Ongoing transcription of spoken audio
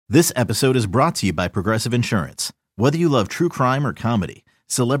This episode is brought to you by Progressive Insurance. Whether you love true crime or comedy,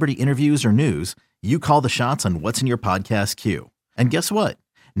 celebrity interviews or news, you call the shots on what's in your podcast queue. And guess what?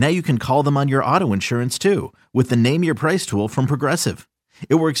 Now you can call them on your auto insurance too with the Name Your Price tool from Progressive.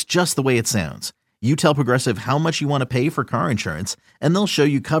 It works just the way it sounds. You tell Progressive how much you want to pay for car insurance, and they'll show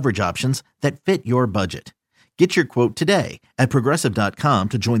you coverage options that fit your budget. Get your quote today at Progressive.com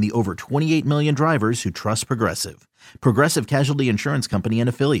to join the over 28 million drivers who trust Progressive. Progressive Casualty Insurance Company and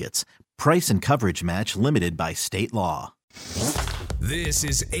Affiliates. Price and coverage match limited by state law. This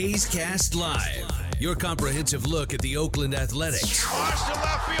is A's Cast Live, your comprehensive look at the Oakland Athletics. Watch the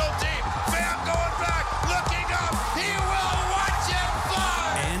left field deep. Bam going back, looking up. He will watch it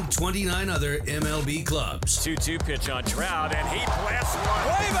fly. And 29 other MLB clubs. 2-2 pitch on Trout, and he blasts one.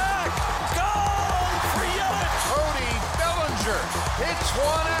 Way back. Goal for Yelich. Cody Bellinger hits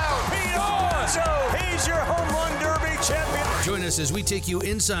one out. Pete Alonso, he's your home run derby champion. Join us as we take you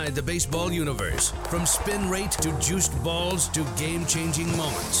inside the baseball universe. From spin rate to juiced balls to game-changing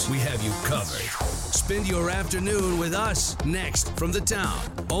moments, we have you covered. Spend your afternoon with us next from the town,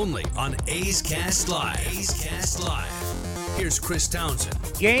 only on A's Cast Live. A's Cast Live. Here's Chris Townsend.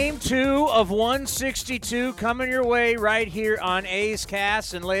 Game 2 of 162 coming your way right here on A's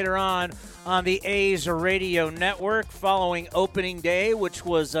Cast and later on the A's Radio Network following opening day, which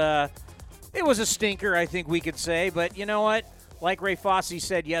was it was a stinker, I think we could say. But you know what? Like Ray Fosse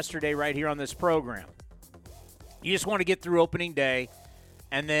said yesterday right here on this program, you just want to get through opening day,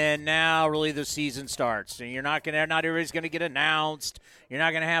 and then now really the season starts. And not everybody's going to get announced. You're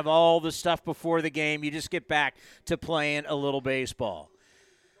not going to have all the stuff before the game. You just get back to playing a little baseball.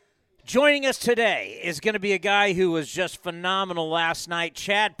 Joining us today is going to be a guy who was just phenomenal last night,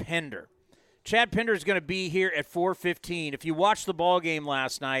 Chad Pinder. Chad Pinder is going to be here at 4:15. If you watched the ball game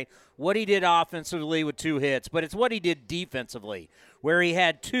last night, what he did offensively with 2 hits, but it's what he did defensively, where he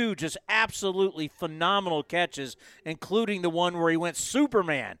had 2 just absolutely phenomenal catches, including the one where he went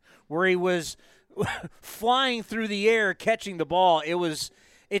Superman, where he was flying through the air catching the ball.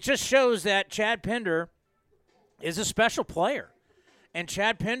 It just shows that Chad Pinder is a special player. And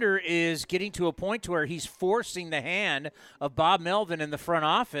Chad Pinder is getting to a point to where he's forcing the hand of Bob Melvin in the front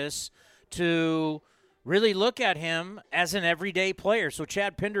office to really look at him as an everyday player. So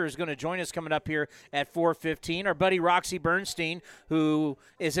Chad Pinder is going to join us coming up here at 4:15. Our buddy Roxy Bernstein, who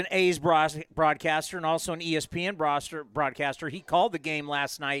is an A's broadcaster and also an ESPN broadcaster, he called the game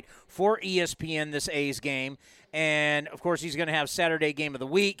last night for ESPN, this A's game. And, of course, he's going to have Saturday Game of the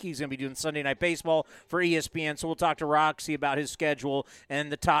Week. He's going to be doing Sunday Night Baseball for ESPN. So we'll talk to Roxy about his schedule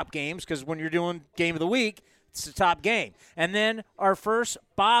and the top games, because when you're doing Game of the Week, it's the top game. And then our first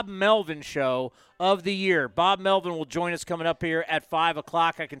Bob Melvin show of the year. Bob Melvin will join us coming up here at 5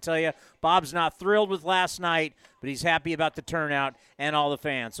 o'clock. I can tell you, Bob's not thrilled with last night, but he's happy about the turnout and all the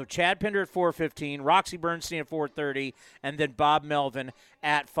fans. So Chad Pinder at 4:15, Roxy Bernstein at 4:30, and then Bob Melvin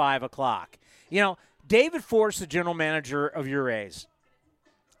at 5 o'clock. You know, David Force, the general manager of your A's,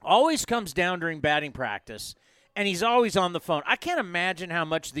 always comes down during batting practice, and he's always on the phone. I can't imagine how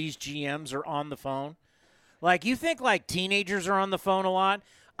much these GMs are on the phone. Like, you think, like, teenagers are on the phone a lot?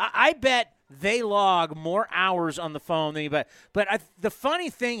 I bet they log more hours on the phone than you bet. But the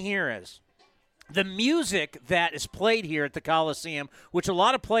funny thing here is the music that is played here at the Coliseum, which a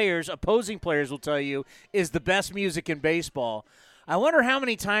lot of players, opposing players will tell you, is the best music in baseball. I wonder how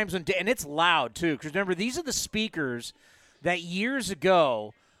many times, and it's loud, too, because remember, these are the speakers that years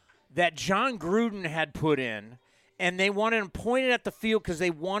ago that John Gruden had put in, and they wanted them pointed at the field because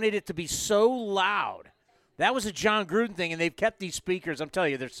they wanted it to be so loud. That was a John Gruden thing, and they've kept these speakers. I'm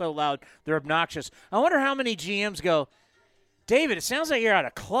telling you, they're so loud, they're obnoxious. I wonder how many GMs go, David, it sounds like you're at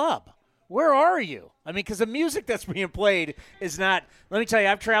a club. Where are you? I mean, because the music that's being played is not – let me tell you,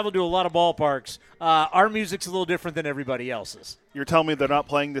 I've traveled to a lot of ballparks. Our music's a little different than everybody else's. You're telling me they're not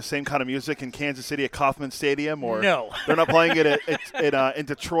playing the same kind of music in Kansas City at Kauffman Stadium? Or no. They're not playing it in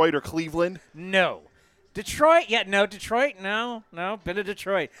Detroit or Cleveland? No. Detroit? Yeah, no. Detroit? No. Been to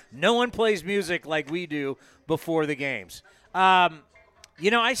Detroit. No one plays music like we do before the games.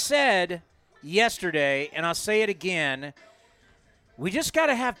 I said yesterday, and I'll say it again, we just got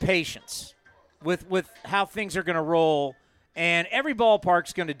to have patience with how things are going to roll, and every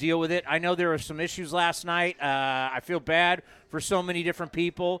ballpark's going to deal with it. I know there were some issues last night. I feel bad for so many different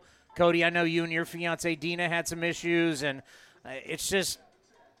people. Cody, I know you and your fiancée Dina had some issues, and it's just –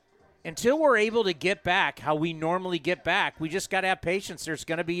 until we're able to get back how we normally get back, we just got to have patience. There's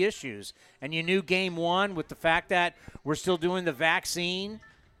going to be issues. And you knew game one with the fact that we're still doing the vaccine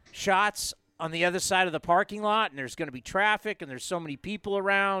shots on the other side of the parking lot, and there's going to be traffic, and there's so many people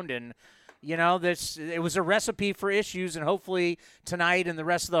around, and you know, it was a recipe for issues, and hopefully tonight and the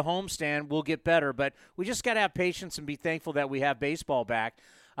rest of the homestand will get better. But we just got to have patience and be thankful that we have baseball back.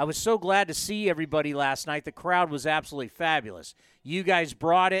 I was so glad to see everybody last night. The crowd was absolutely fabulous. You guys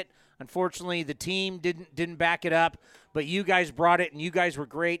brought it. Unfortunately, the team didn't back it up, but you guys brought it, and you guys were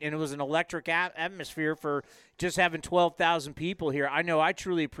great, and it was an electric atmosphere for just having 12,000 people here. I know I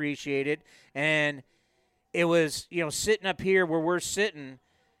truly appreciate it, and it was, you know, sitting up here where we're sitting,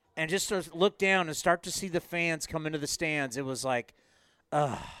 and just to look down and start to see the fans come into the stands, it was like,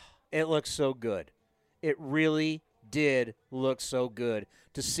 it looks so good. It really did look so good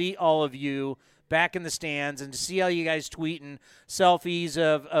to see all of you back in the stands and to see all you guys tweeting selfies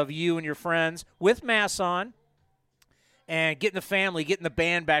of you and your friends with masks on and getting the family, getting the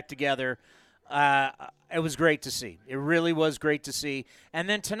band back together. It was great to see. It really was great to see. And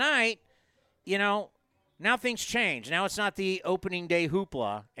then tonight, you know, now things change. Now it's not the opening day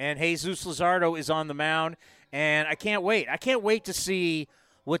hoopla, and Jesus Luzardo is on the mound, and I can't wait. I can't wait to see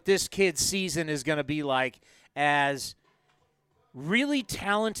what this kid's season is going to be like as really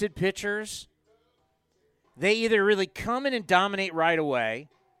talented pitchers. They either really come in and dominate right away,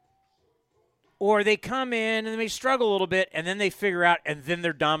 or they come in and they struggle a little bit, and then they figure out, and then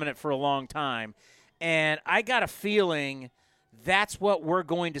they're dominant for a long time. And I got a feeling that's what we're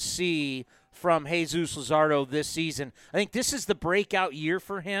going to see from Jesus Luzardo this season. I think this is the breakout year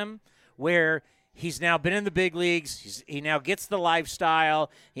for him, where he's now been in the big leagues. He now gets the lifestyle.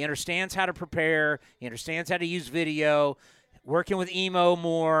 He understands how to prepare. He understands how to use video, working with Emo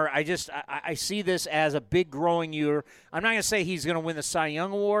more. I see this as a big growing year. I'm not going to say he's going to win the Cy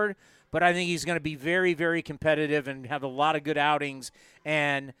Young Award, but I think he's going to be very, very competitive and have a lot of good outings.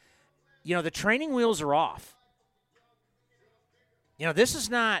 And, you know, the training wheels are off. You know, this is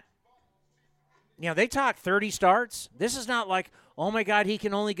not, you know, they talk 30 starts. This is not like, oh, my God, he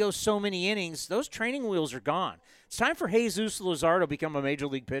can only go so many innings. Those training wheels are gone. It's time for Jesus Luzardo to become a major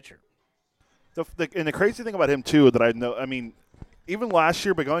league pitcher. And the crazy thing about him, too, that I know, I mean, even last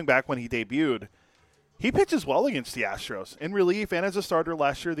year, but going back when he debuted, he pitches well against the Astros. In relief and as a starter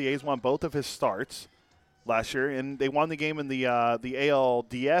last year, the A's won both of his starts last year, and they won the game in the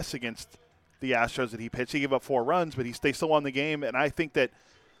ALDS against the Astros that he pitched. He gave up 4 runs, but they still won the game, and I think that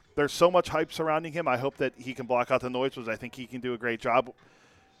there's so much hype surrounding him. I hope that he can block out the noise, because I think he can do a great job.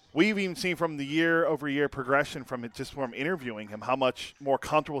 We've even seen from the year-over-year progression from it, just from interviewing him, how much more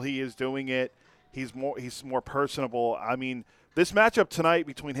comfortable he is doing it. He's more personable. I mean, this matchup tonight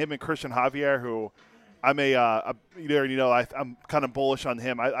between him and Christian Javier, who I'm I'm kind of bullish on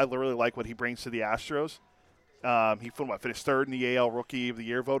him. I really like what he brings to the Astros. He finished 3rd in the AL Rookie of the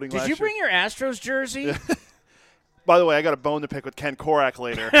Year voting last year. Did you bring your Astros jersey? By the way, I got a bone to pick with Ken Korak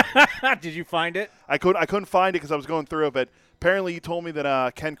later. Did you find it? I couldn't find it because I was going through it, but apparently you told me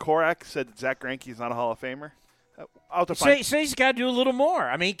that Ken Korak said that Zach Greinke is not a Hall of Famer. I'll have to find. So he's got to do a little more.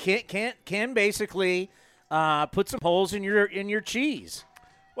 I mean, Ken basically put some holes in your cheese.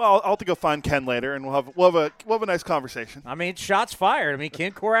 Well, I'll have to go find Ken later, and we'll have a nice conversation. I mean, shots fired. I mean,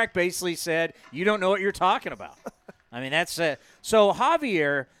 Ken Korak basically said, "You don't know what you're talking about." I mean, that's so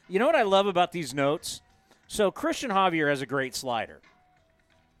Javier. You know what I love about these notes? So Christian Javier has a great slider.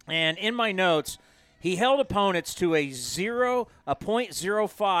 And in my notes, he held opponents to a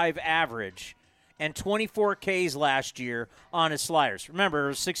 0.05 average and 24 Ks last year on his sliders. Remember, it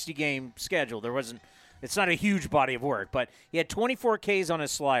was a 60-game schedule. It's not a huge body of work, but he had 24 Ks on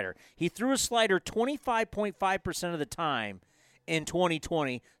his slider. He threw a slider 25.5% of the time in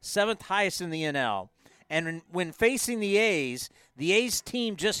 2020, 7th highest in the NL. And when facing the A's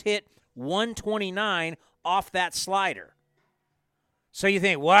team just hit 129 off that slider. So you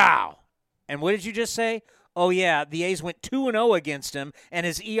think, wow. And what did you just say? Oh, yeah, the A's went 2-0 against him, and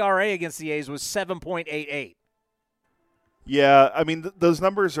his ERA against the A's was 7.88. Yeah, I mean, those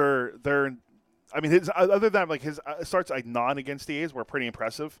numbers are – I mean, other than his starts non against the A's were pretty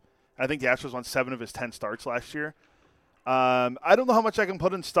impressive. I think the Astros won 7 of his 10 starts last year. I don't know how much I can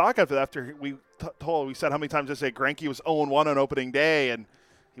put in stock after we said how many times I say Greinke was 0-1 on opening day, and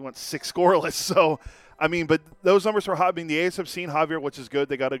he went 6 scoreless. So – I mean, but those numbers for Javier, the A's have seen Javier, which is good.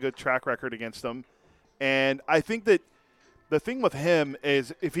 They got a good track record against them. And I think that the thing with him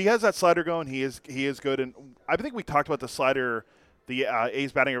is if he has that slider going, he is good. And I think we talked about the slider, the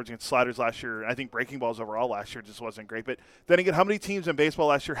A's batting average against sliders last year. I think breaking balls overall last year just wasn't great. But then again, how many teams in baseball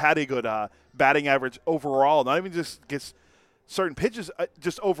last year had a good batting average overall? Not even just gets certain pitches,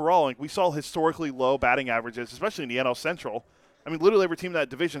 just overall. Like we saw historically low batting averages, especially in the NL Central. I mean, literally every team in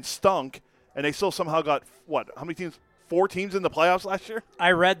that division stunk. And they still somehow got, how many teams? 4 teams in the playoffs last year?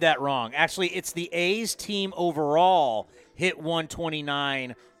 I read that wrong. Actually, it's the A's team overall hit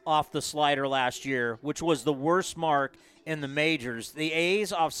 129 off the slider last year, which was the worst mark in the majors. The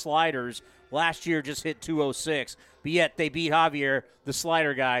A's off sliders last year just hit 206, but yet they beat Javier, the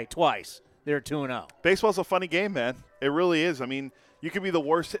slider guy, twice. They're 2-0. Baseball's a funny game, man. It really is. I mean, you could be the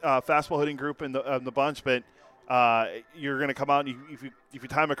worst fastball hitting group in the bunch, but you're going to come out and if you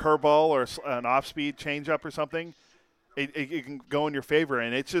time a curveball or an off-speed changeup or something, it can go in your favor.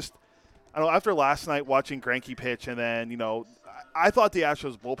 And it's just, I don't know, after last night watching Greinke pitch, and then, you know, I thought the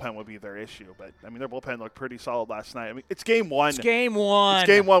Astros bullpen would be their issue, but, I mean, their bullpen looked pretty solid last night. I mean, it's game one. It's game one. It's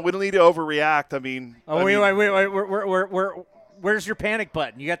game one. We don't need to overreact. I mean. Wait. Where's your panic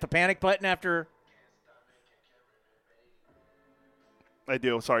button? You got the panic button after? I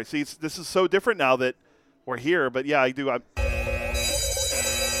do. Sorry. See, this is so different now that we're here, but, yeah, I do. You're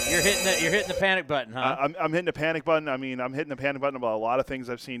hitting the panic button, huh? I'm hitting the panic button. I mean, I'm hitting the panic button about a lot of things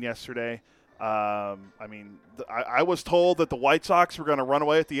I've seen yesterday. I mean, I was told that the White Sox were going to run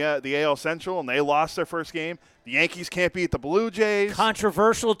away with the AL Central, and they lost their first game. The Yankees can't beat the Blue Jays.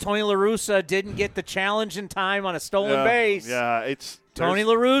 Controversial. Tony La Russa didn't get the challenge in time on a stolen base. Yeah, it's Tony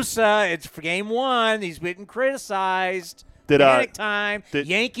La Russa. It's game one. He's getting criticized. Panic time.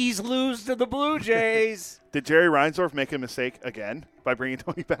 Yankees lose to the Blue Jays. Did Jerry Reinsdorf make a mistake again by bringing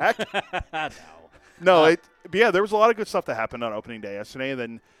Tony back? No. But yeah, there was a lot of good stuff that happened on opening day yesterday. And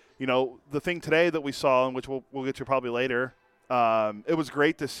then, you know, the thing today that we saw, and which we'll get to probably later, it was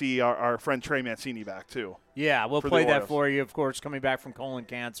great to see our friend Trey Mancini back, too. Yeah, we'll play that for you, of course, coming back from colon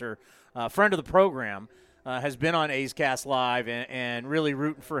cancer. Friend of the program, has been on A's Cast Live and really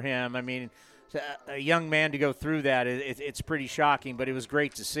rooting for him. I mean, a young man to go through that, it's pretty shocking, but it was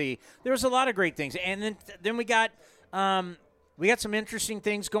great to see. There was a lot of great things. And then we got some interesting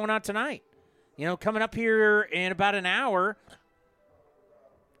things going on tonight. You know, coming up here in about an hour,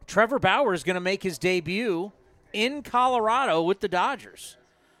 Trevor Bauer is going to make his debut in Colorado with the Dodgers.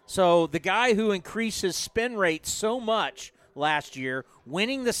 So the guy who increased his spin rate so much last year,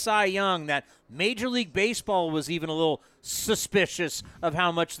 winning the Cy Young, that Major League Baseball was even a little suspicious of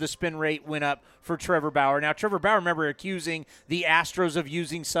how much the spin rate went up for Trevor Bauer. Now, Trevor Bauer, remember, accusing the Astros of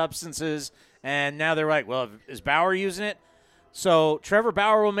using substances, and now they're like, well, is Bauer using it? So Trevor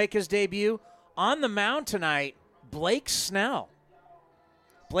Bauer will make his debut. On the mound tonight, Blake Snell.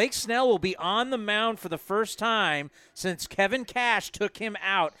 Blake Snell will be on the mound for the first time since Kevin Cash took him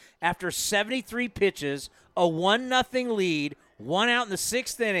out after 73 pitches, a 1-0 lead, 1 out in the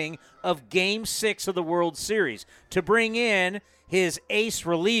 6th inning of Game 6 of the World Series, to bring in his ace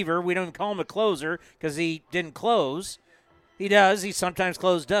reliever. We don't even call him a closer because he didn't close. He does. He sometimes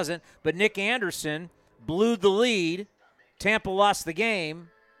closes, doesn't. But Nick Anderson blew the lead. Tampa lost the game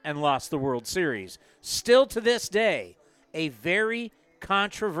and lost the World Series. Still to this day, a very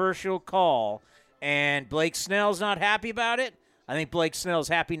controversial call, and Blake Snell's not happy about it. I think Blake Snell's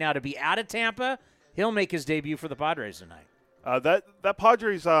happy now to be out of Tampa. He'll make his debut for the Padres tonight. That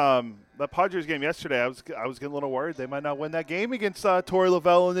Padres game yesterday, I was getting a little worried they might not win that game against Torey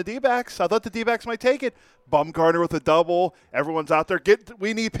Lovullo and the D-backs. I thought the D-backs might take it. Bumgarner with a double. Everyone's out there.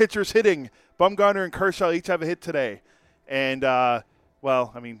 We need pitchers hitting. Bumgarner and Kershaw each have a hit today. And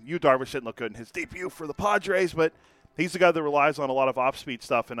well, I mean, Yu Darvish didn't look good in his debut for the Padres, but he's the guy that relies on a lot of off-speed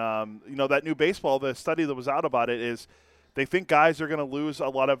stuff. And, you know, that new baseball, the study that was out about it is they think guys are going to lose a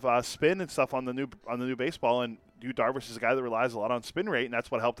lot of spin and stuff on the new baseball. And Yu Darvish is a guy that relies a lot on spin rate, and that's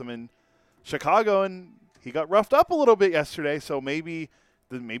what helped him in Chicago. And he got roughed up a little bit yesterday, so maybe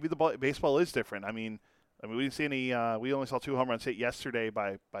the baseball is different. I mean, we didn't see any we only saw 2 home runs hit yesterday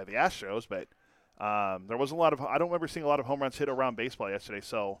by the Astros, but there wasn't a lot of – I don't remember seeing a lot of home runs hit around baseball yesterday.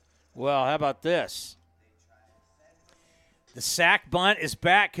 So, well, how about this? The sack bunt is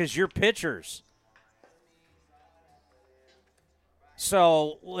back because you're pitchers.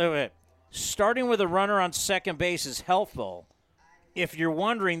 So, starting with a runner on second base is helpful. If you're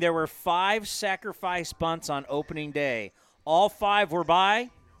wondering, there were 5 sacrifice bunts on opening day. All 5 were by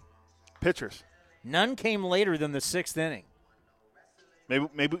pitchers. None came later than the 6th inning.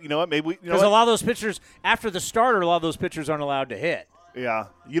 Maybe you know what? Because a lot of those pitchers, after the starter, a lot of those pitchers aren't allowed to hit. Yeah,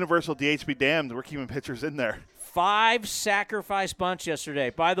 universal DH be damned. We're keeping pitchers in there. 5 sacrifice bunts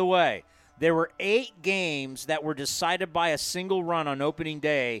yesterday. By the way, there were 8 games that were decided by a single run on opening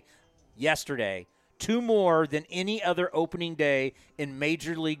day yesterday. 2 more than any other opening day in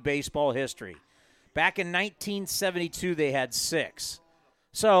Major League Baseball history. Back in 1972, they had 6.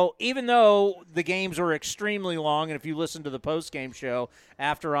 So even though the games were extremely long, and if you listen to the post-game show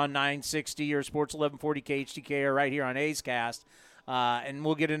after on 960 or Sports 1140 KHTK or right here on A's Cast, and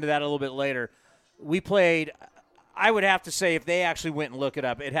we'll get into that a little bit later, we played, I would have to say, if they actually went and look it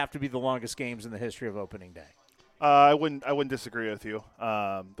up, it'd have to be the longest games in the history of opening day. I wouldn't disagree with you.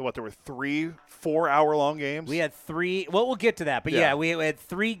 There were 3 4-hour-long games? We had 3. Well, we'll get to that. But, yeah, we had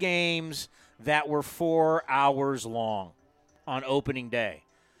 3 games that were 4 hours long on opening day.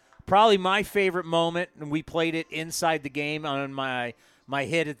 Probably my favorite moment, and we played it inside the game on my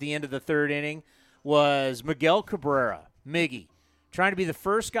hit at the end of the 3rd inning, was Miguel Cabrera, Miggy, trying to be the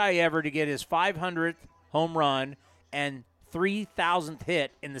first guy ever to get his 500th home run and 3,000th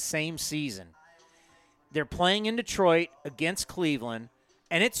hit in the same season. They're playing in Detroit against Cleveland,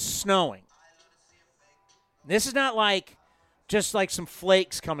 and it's snowing. This is not just like some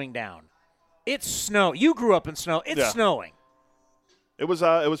flakes coming down. It's snow. You grew up in snow. It's snowing. It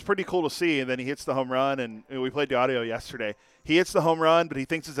was pretty cool to see, and then he hits the home run, and we played the audio yesterday. He hits the home run, but he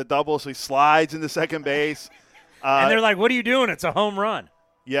thinks it's a double, so he slides into second base. And they're like, what are you doing? It's a home run.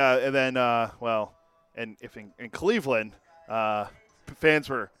 Yeah, and then, in Cleveland, fans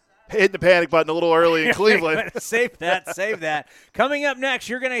were hitting the panic button a little early in Cleveland. Save that. Coming up next,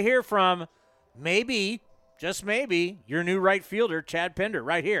 you're going to hear from maybe, just maybe, your new right fielder, Chad Pinder,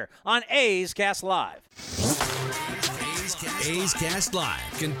 right here on A's Cast Live. A's Cast Live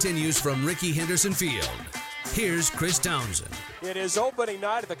continues from Rickey Henderson Field. Here's Chris Townsend. It is opening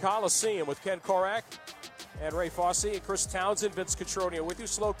night at the Coliseum with Ken Korak and Ray Fosse and Chris Townsend, Vince Cotroneo with you.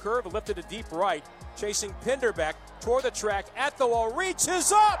 Slow curve, lifted to deep right, chasing Pinder back toward the track at the wall,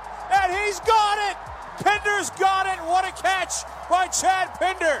 reaches up, and he's got it! Pinder's got it! What a catch by Chad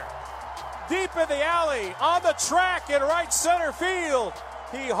Pinder! Deep in the alley, on the track in right center field.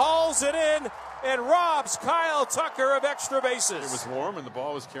 He hauls it in and robs Kyle Tucker of extra bases. It was warm and the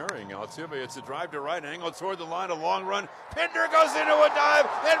ball was carrying Altuve. It's a drive to right, angle toward the line, a long run. Pinder goes into a dive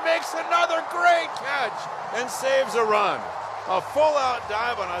and makes another great catch and saves a run. A full-out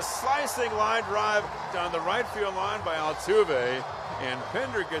dive on a slicing line drive down the right field line by Altuve, and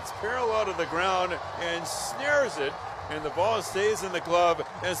Pinder gets parallel to the ground and snares it, and the ball stays in the glove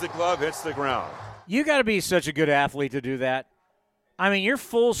as the glove hits the ground. You got to be such a good athlete to do that. I mean, you're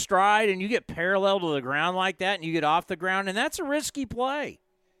full stride, and you get parallel to the ground like that, and you get off the ground, and that's a risky play.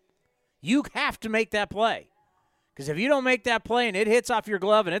 You have to make that play. Because if you don't make that play and it hits off your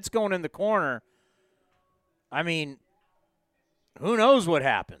glove and it's going in the corner, I mean, who knows what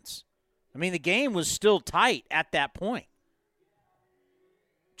happens? I mean, the game was still tight at that point.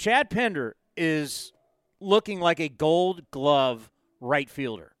 Chad Pinder is looking like a Gold Glove right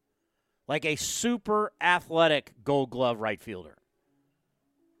fielder, like a super athletic Gold Glove right fielder.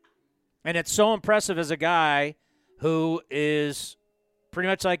 And it's so impressive as a guy who is pretty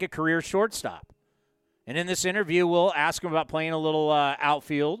much like a career shortstop. And in this interview, we'll ask him about playing a little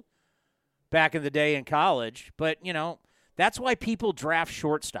outfield back in the day in college. But, that's why people draft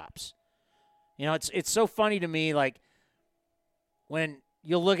shortstops. It's so funny to me, like, when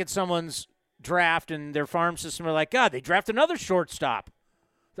you look at someone's draft and their farm system, are like, God, they draft another shortstop.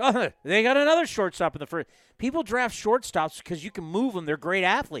 Oh, they got another shortstop in the first. People draft shortstops because you can move them. They're great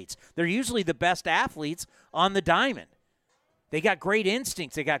athletes. They're usually the best athletes on the diamond. They got great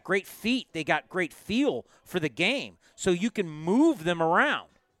instincts. They got great feet. They got great feel for the game. So you can move them around.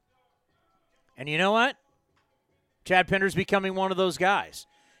 And you know what? Chad Pinder's becoming one of those guys.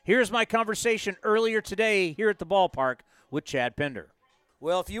 Here's my conversation earlier today here at the ballpark with Chad Pinder.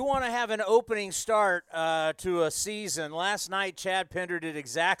 Well, if you want to have an opening start to a season, last night Chad Pinder did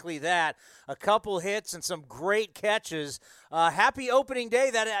exactly that. A couple hits and some great catches. Happy opening day.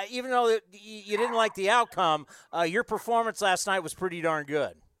 That even though you didn't like the outcome, your performance last night was pretty darn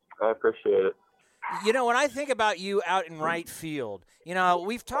good. I appreciate it. When I think about you out in right field,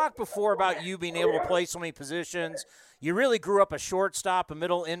 we've talked before about you being able to play so many positions. You really grew up a shortstop, a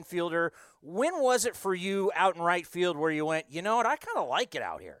middle infielder. When was it for you out in right field where you went, you know what, I kind of like it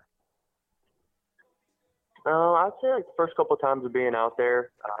out here? I'd say the first couple of times of being out there,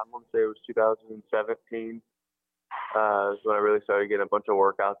 I want to say it was 2017, is when I really started getting a bunch of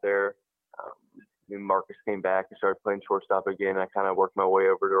work out there. Marcus came back and started playing shortstop again. I kind of worked my way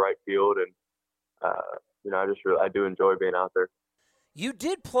over to right field, and I do enjoy being out there. You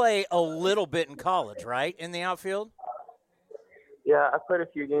did play a little bit in college, right, in the outfield? Yeah, I played a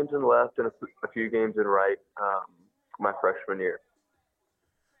few games in left and a few games in right my freshman year.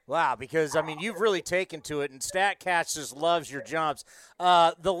 Wow, because, you've really taken to it, and StatCast just loves your jumps.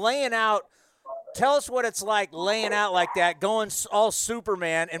 The laying out, tell us what it's like laying out like that, going all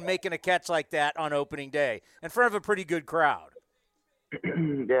Superman and making a catch like that on opening day in front of a pretty good crowd.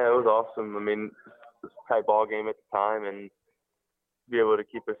 Yeah, it was awesome. It was a tight ball game at the time, and be able to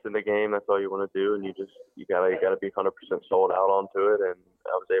keep us in the game, that's all you want to do, and you gotta be 100% sold out onto it. And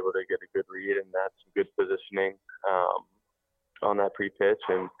I was able to get a good read and had some good positioning on that pre-pitch,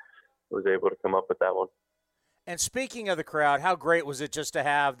 and was able to come up with that one. And speaking of the crowd, how great was it just to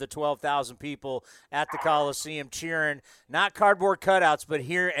have the 12,000 people at the Coliseum cheering, not cardboard cutouts, but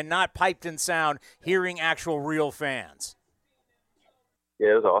and not piped in sound, hearing actual real fans?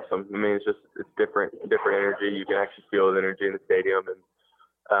 Yeah, it was awesome. I mean, it's different energy. You can actually feel the energy in the stadium, and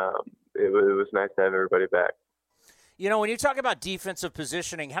it was nice to have everybody back. You know, when you talk about defensive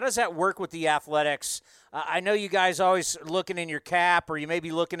positioning, how does that work with the Athletics? I know you guys always looking in your cap, or you may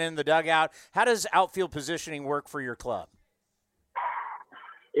be looking in the dugout. How does outfield positioning work for your club?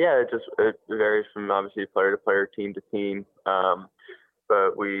 Yeah, it varies from obviously player to player, team to team.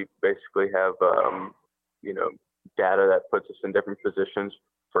 But we basically have data that puts us in different positions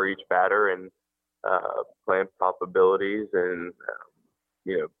for each batter, and playing probabilities, and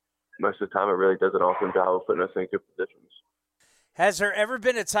most of the time it really does an awesome job of putting us in good positions. Has there ever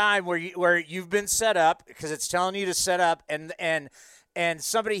been a time where you've been set up, because it's telling you to set up, and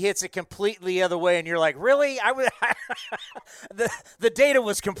somebody hits it completely the other way, and you're like, really? The data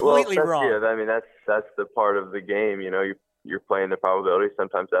was completely wrong. Yeah, I mean that's the part of the game. You're playing the probability.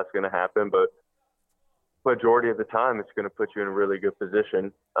 Sometimes that's going to happen, but majority of the time it's going to put you in a really good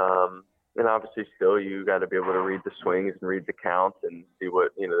position. And obviously still you got to be able to read the swings and read the counts and see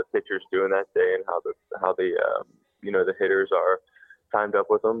what, the pitcher's doing that day and how the hitters are timed up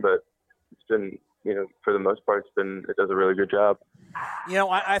with them. But it's been, for the most part, it does a really good job.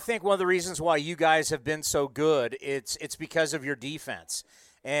 I think one of the reasons why you guys have been so good, it's because of your defense.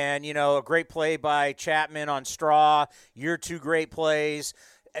 And, a great play by Chapman on Straw, your two great plays.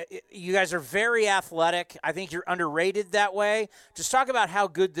 You guys are very athletic. I think you're underrated that way. Just talk about how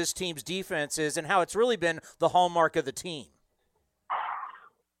good this team's defense is and how it's really been the hallmark of the team.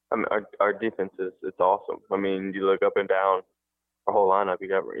 I mean, our defense it's awesome. I mean, you look up and down our whole lineup. You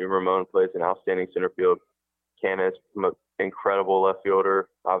got Ramon plays an outstanding center field. Canis, incredible left fielder.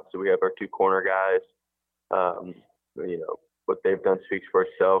 Obviously, we have our two corner guys. What they've done speaks for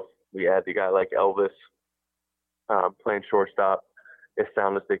itself. We add the guy like Elvis playing shortstop. As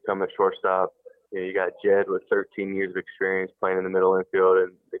sound as they come at shortstop. You got Jed with 13 years of experience playing in the middle infield,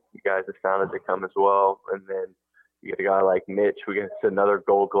 and the guys as sound as they come as well. And then you get a guy like Mitch. We got another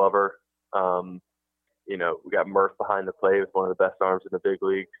Gold Glover. We got Murph behind the plate with one of the best arms in the big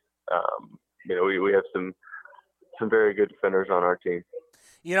leagues. We have some very good defenders on our team.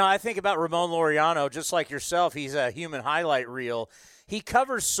 I think about Ramon Laureano, just like yourself. He's a human highlight reel. He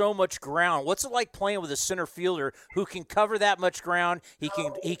covers so much ground. What's it like playing with a center fielder who can cover that much ground? He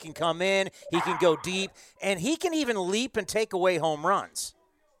can come in, he can go deep, and he can even leap and take away home runs.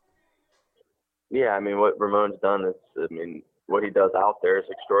 Yeah, I mean, what Ramon's done what he does out there is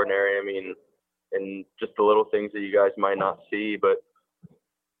extraordinary. I mean, and just the little things that you guys might not see, but,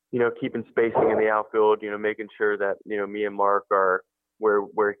 keeping spacing in the outfield, making sure that, me and Mark are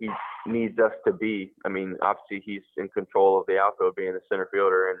where he needs us to be. I mean, obviously he's in control of the outfield being the center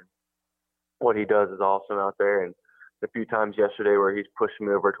fielder, and what he does is awesome out there. And a few times yesterday where he's pushing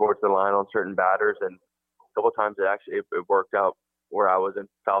me over towards the line on certain batters, and a couple of times it worked out where I was in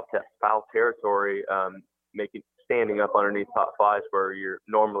foul territory, standing up underneath pop flies where you're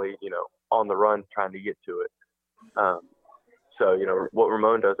normally, on the run trying to get to it. So, what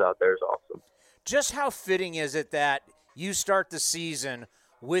Ramon does out there is awesome. Just how fitting is it that you start the season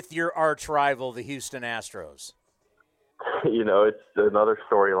with your arch rival, the Houston Astros? It's another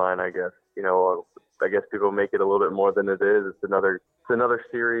storyline, I guess. I guess people make it a little bit more than it is. It's another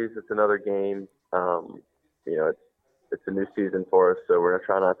series. It's another game. It's a new season for us, so we're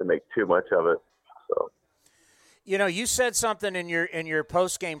trying not to make too much of it. So. You said something in your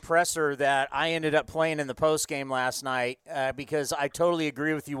post-game presser that I ended up playing in the post-game last night because I totally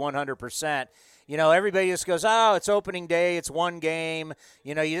agree with you 100%. Everybody just goes, oh, it's opening day, it's one game.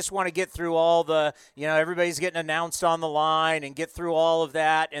 You just want to get through all the, everybody's getting announced on the line and get through all of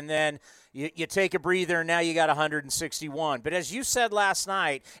that, and then you take a breather, and now you got 161. But as you said last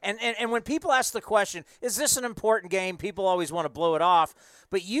night, and when people ask the question, is this an important game, people always want to blow it off.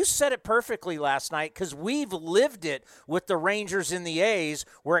 But you said it perfectly last night because we've lived it with the Rangers and the A's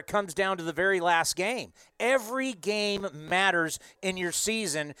where it comes down to the very last game. Every game matters in your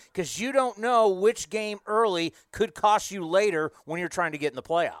season because you don't know which game early could cost you later when you're trying to get in the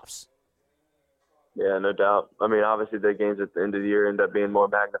playoffs. Yeah, no doubt. I mean, obviously the games at the end of the year end up being more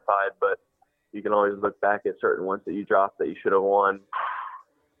magnified, but you can always look back at certain ones that you dropped that you should have won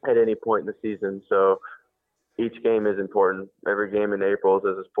at any point in the season. So each game is important. Every game in April is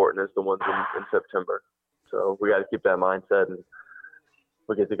as important as the ones in September. So we got to keep that mindset, and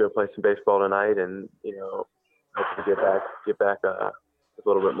we get to go play some baseball tonight, and hopefully get back with a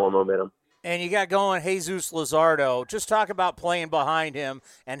little bit more momentum. And you got going Jesus Luzardo. Just talk about playing behind him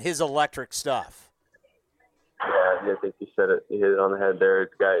and his electric stuff. I think you said it. You hit it on the head there.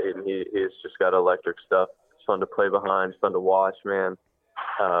 He's just got electric stuff. It's fun to play behind. It's fun to watch, man.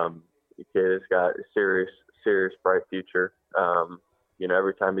 The kid has got a serious bright future.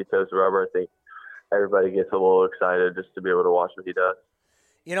 Every time he throws the rubber, I think everybody gets a little excited just to be able to watch what he does.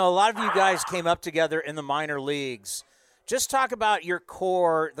 A lot of you guys came up together in the minor leagues. Just talk about your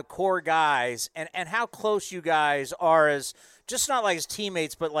the core guys, and how close you guys are as just not like as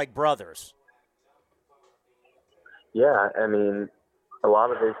teammates, but like brothers. Yeah, I mean, a lot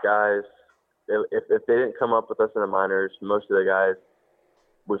of these guys, if they didn't come up with us in the minors, most of the guys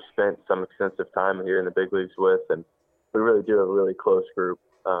we've spent some extensive time here in the big leagues with, and we really do have a really close group.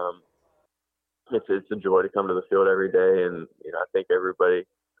 It's a joy to come to the field every day, and I think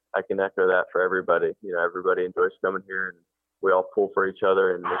I can echo that for everybody. Everybody enjoys coming here, and we all pull for each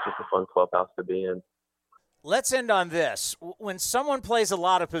other, and it's just a fun clubhouse to be in. Let's end on this. When someone plays a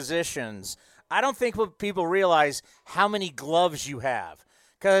lot of positions, I don't think people realize how many gloves you have,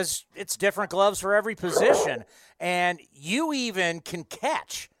 because it's different gloves for every position, and you even can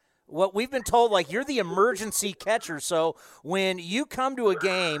catch. What we've been told, like, you're the emergency catcher. So when you come to a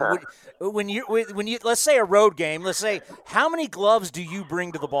game, when you let's say a road game, how many gloves do you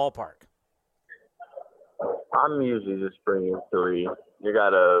bring to the ballpark? I'm usually just bringing 3. You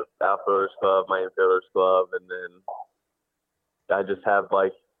got a outfielder's glove, my infielder's glove, and then I just have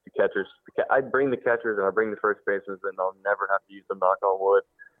like the catchers. I bring the catchers and I bring the first basemen, and I'll never have to use them. Knock on wood.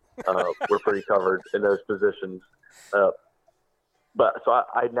 We're pretty covered in those positions. But so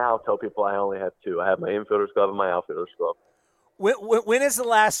I now tell people I only have 2. I have my infielder's glove and my outfielder's glove. When is the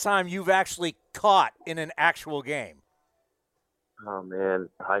last time you've actually caught in an actual game? Oh, man.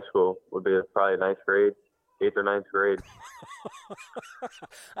 High school would be probably 9th grade, 8th or 9th grade.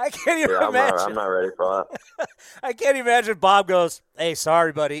 I can't even imagine. I'm not ready for that. I can't imagine Bob goes, "Hey,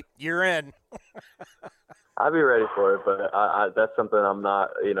 sorry, buddy, you're in." I'd be ready for it, but that's something I'm not,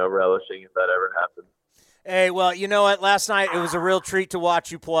 relishing if that ever happens. Hey, well, you know what? Last night it was a real treat to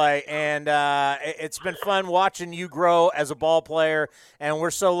watch you play, and it's been fun watching you grow as a ball player, and we're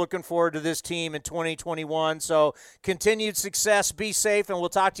so looking forward to this team in 2021. So continued success, be safe, and we'll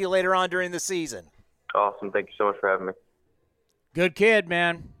talk to you later on during the season. Awesome. Thank you so much for having me. Good kid,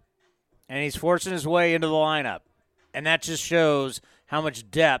 man, and he's forcing his way into the lineup, and that just shows how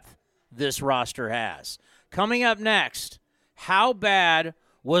much depth this roster has. Coming up next, how bad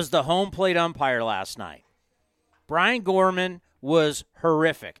was the home plate umpire last night? Brian Gorman was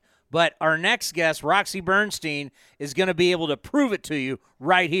horrific. But our next guest, Roxy Bernstein, is going to be able to prove it to you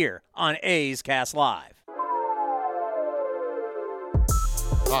right here on A's Cast Live.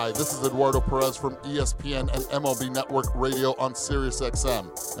 Hi, this is Eduardo Perez from ESPN and MLB Network Radio on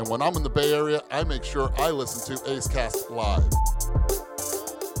SiriusXM. And when I'm in the Bay Area, I make sure I listen to A's Cast Live.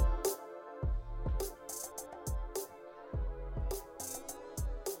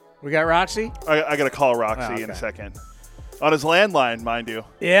 We got Roxy? I got to call Roxy in a second. On his landline, mind you.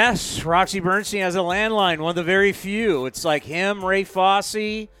 Yes, Roxy Bernstein has a landline, one of the very few. It's like him, Ray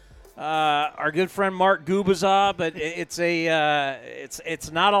Fosse, our good friend Mark Gubazov, but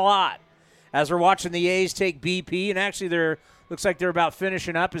it's not a lot. As we're watching the A's take BP, and actually looks like they're about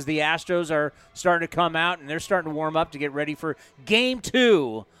finishing up as the Astros are starting to come out, and they're starting to warm up to get ready for Game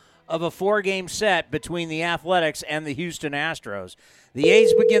 2 of a 4-game set between the Athletics and the Houston Astros. The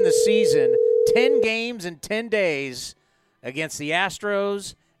A's begin the season 10 games in 10 days against the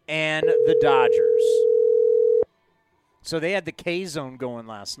Astros and the Dodgers. So they had the K-Zone going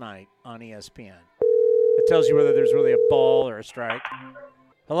last night on ESPN. It tells you whether there's really a ball or a strike.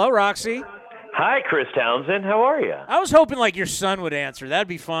 Hello, Roxy. Hi, Chris Townsend. How are you? I was hoping like your son would answer. That'd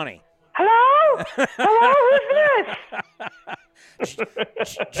be funny. Hello? Hello? Who's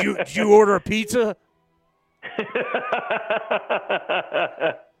this? Did you order a pizza?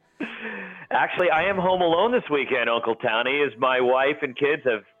 Actually, I am home alone this weekend, Uncle Townie, as my wife and kids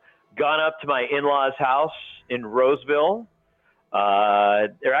have gone up to my in-laws' house in Roseville.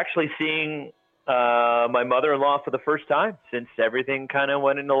 They're actually seeing my mother-in-law for the first time since everything kind of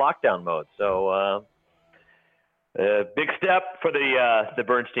went into lockdown mode. So big step for the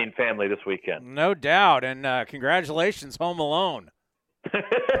Bernstein family this weekend. No doubt, and congratulations, home alone.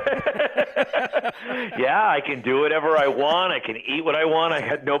 Yeah, I can do whatever I want. I can eat what I want. I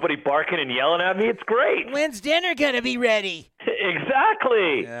had nobody barking and yelling at me. It's great. When's dinner gonna be ready?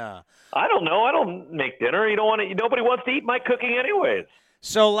 Exactly. Yeah. I don't know. I don't make dinner. Nobody wants to eat my cooking anyways.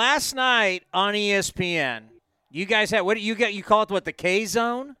 So last night on ESPN, you guys had what you got? You call it what, the K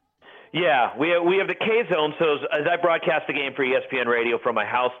Zone? Yeah, we have the K Zone. So as I broadcast the game for ESPN Radio from my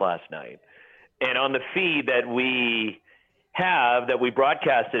house last night, and on the feed that we have that we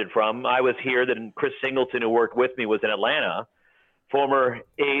broadcasted it from. I was here, then Chris Singleton, who worked with me, was in Atlanta, former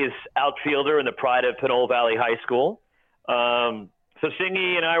A's outfielder and the pride of Pinole Valley High School. So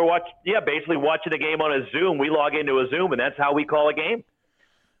Singy and I were basically watching the game on a Zoom. We log into a Zoom, and that's how we call a game.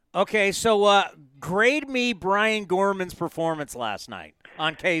 Okay, so grade me Brian Gorman's performance last night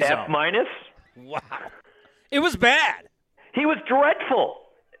on K-Zone. F-. Wow. It was bad. He was dreadful.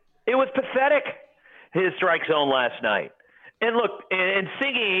 It was pathetic, his strike zone last night. And look, and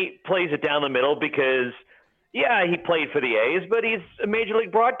Singy plays it down the middle because, yeah, he played for the A's, but he's a major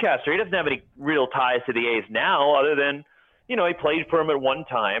league broadcaster. He doesn't have any real ties to the A's now other than, he played for him at one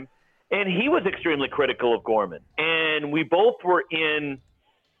time. And he was extremely critical of Gorman. And we both were in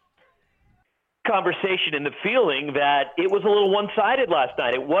conversation in the feeling that it was a little one-sided last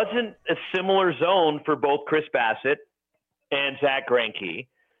night. It wasn't a similar zone for both Chris Bassitt and Zach Greinke,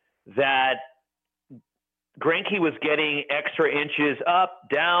 that Greinke was getting extra inches up,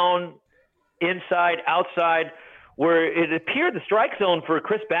 down, inside, outside, where it appeared the strike zone for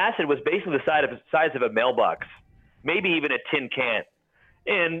Chris Bassitt was basically the size of a mailbox, maybe even a tin can.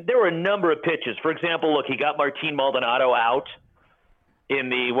 And there were a number of pitches. For example, look, he got Martin Maldonado out in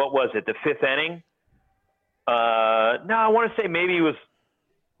the fifth inning? I want to say maybe it was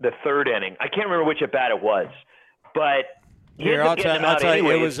the third inning. I can't remember which at bat it was. But I'll tell you,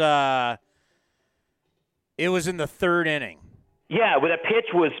 it was in the third inning. Yeah, well, that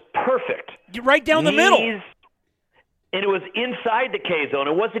pitch was perfect. Right down the middle. And it was inside the K zone.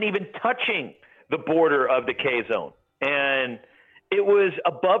 It wasn't even touching the border of the K zone. And it was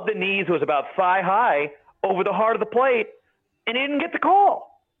above the knees. It was about thigh high over the heart of the plate. And he didn't get the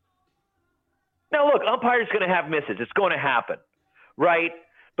call. Now, look, umpire's going to have misses. It's going to happen, right?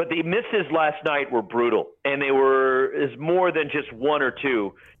 But the misses last night were brutal, and they were more than just one or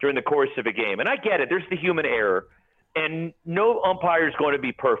two during the course of a game. And I get it. There's the human error, and no umpire is going to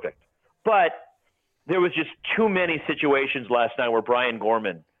be perfect. But there was just too many situations last night where Brian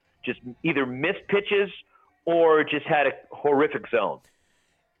Gorman just either missed pitches or just had a horrific zone.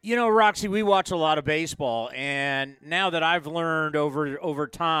 Roxy, we watch a lot of baseball, and now that I've learned over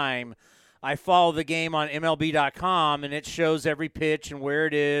time, I follow the game on MLB.com, and it shows every pitch and where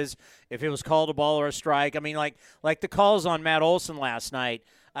it is, if it was called a ball or a strike. I mean, like the calls on Matt Olson last night.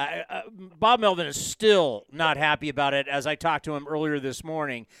 Bob Melvin is still not happy about it, as I talked to him earlier this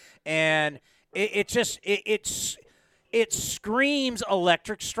morning, and it screams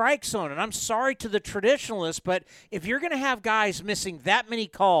electric strike zone. And I'm sorry to the traditionalists, but if you're going to have guys missing that many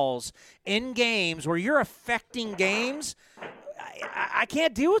calls in games where you're affecting games, I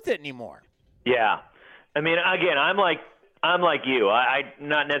can't deal with it anymore. Yeah. I mean, again, I'm like you. I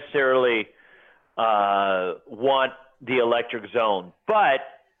not necessarily want the electric zone, but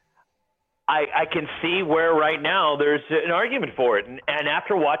I can see where right now there's an argument for it. And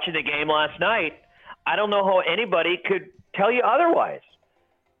after watching the game last night, I don't know how anybody could tell you otherwise.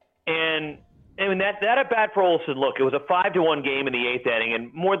 And I mean, that at bat for Olson, look, it was a 5-1 game in the eighth inning,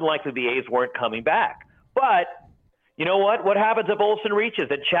 and more than likely the A's weren't coming back. But you know what? What happens if Olson reaches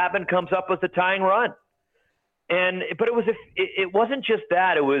and Chapman comes up with the tying run? But it wasn't just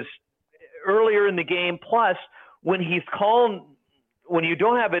that. It was earlier in the game. Plus, when he's calling, when you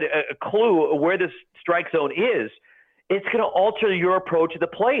don't have a clue where this strike zone is, it's going to alter your approach to the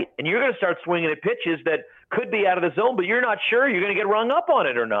plate. And you're going to start swinging at pitches that could be out of the zone, but you're not sure you're going to get rung up on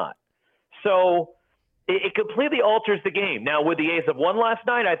it or not. So it completely alters the game. Now, would the A's have won last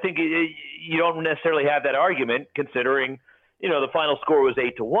night? I think you don't necessarily have that argument, considering, the final score was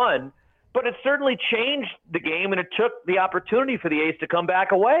 8-1. But it certainly changed the game, and it took the opportunity for the A's to come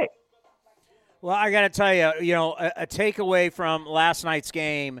back away. Well, I got to tell you, a takeaway from last night's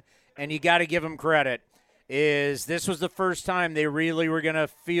game, and you got to give them credit, is this was the first time they really were going to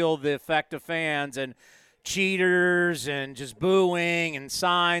feel the effect of fans and cheaters and just booing and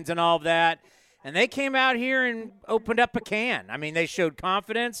signs and all of that. And they came out here and opened up a can. I mean, they showed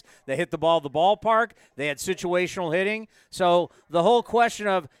confidence. They hit the ball at the ballpark. They had situational hitting. So the whole question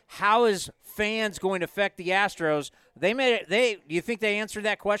of how is fans going to affect the Astros, do you think they answered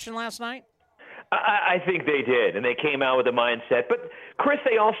that question last night? I think they did, and they came out with a mindset. But, Chris,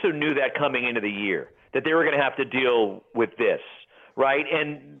 they also knew that coming into the year, that they were going to have to deal with this, right?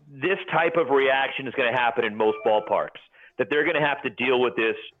 And this type of reaction is going to happen in most ballparks, that they're going to have to deal with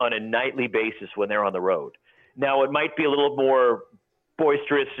this on a nightly basis when they're on the road. Now, it might be a little more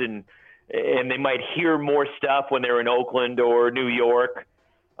boisterous, and they might hear more stuff when they're in Oakland or New York,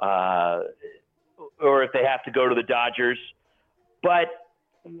 or if they have to go to the Dodgers. But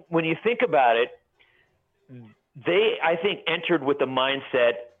when you think about it, they, I think, entered with the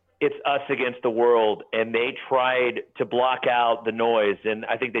mindset it's us against the world, and they tried to block out the noise, and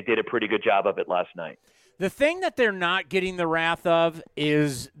I think they did a pretty good job of it last night. The thing that they're not getting the wrath of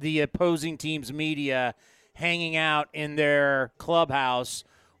is the opposing team's media hanging out in their clubhouse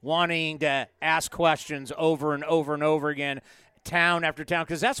wanting to ask questions over and over and over again, town after town,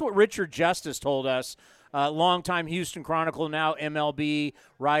 because that's what Richard Justice told us, longtime Houston Chronicle, now MLB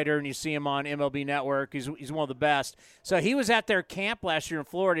writer, and you see him on MLB Network. He's one of the best. So he was at their camp last year in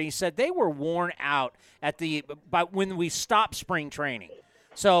Florida. He said they were worn out by when we stopped spring training.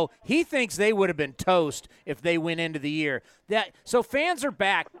 So he thinks they would have been toast if they went into the year. So fans are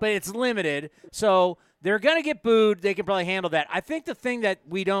back, but it's limited. So they're going to get booed. They can probably handle that. I think the thing that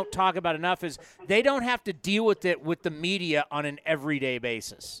we don't talk about enough is they don't have to deal with it with the media on an everyday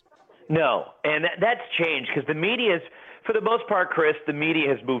basis. No, and that's changed because the media is, for the most part, Chris, the media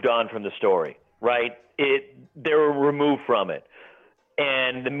has moved on from the story, right? They're removed from it.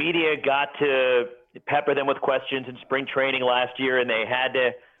 And the media got to pepper them with questions in spring training last year, and they had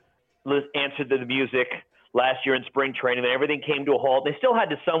to answer the music last year in spring training, and everything came to a halt. They still had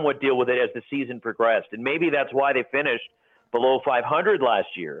to somewhat deal with it as the season progressed, and maybe that's why they finished below 500 last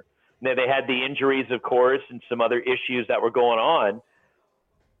year. Now, they had the injuries, of course, and some other issues that were going on.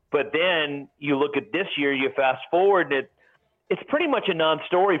 But then you look at this year, you fast forward, and it's pretty much a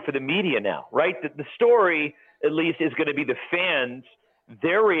non-story for the media now, right? The story, at least, is going to be the fans,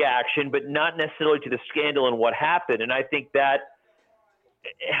 their reaction, but not necessarily to the scandal and what happened. And I think that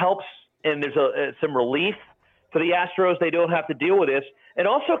helps, and there's some relief for the Astros. They don't have to deal with this. And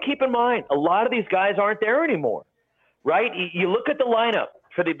also keep in mind, a lot of these guys aren't there anymore, right? You look at the lineup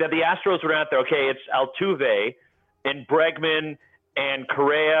for the Astros were out there. Okay, it's Altuve and Bregman and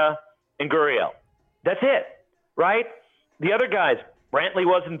Correa and Gurriel. That's it, right? The other guys, Brantley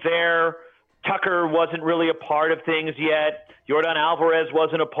wasn't there. Tucker wasn't really a part of things yet. Yordan Alvarez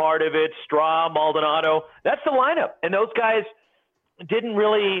wasn't a part of it. Straw, Maldonado. That's the lineup. And those guys didn't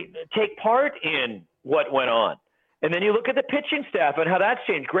really take part in what went on. And then you look at the pitching staff and how that's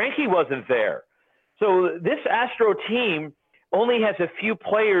changed. Greinke wasn't there. So this Astro team only has a few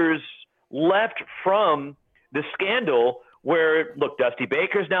players left from the scandal where, look, Dusty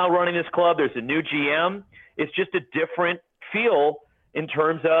Baker's now running this club. There's a new GM. It's just a different feel in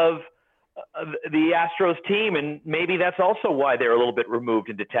terms of the Astros team, and maybe that's also why they're a little bit removed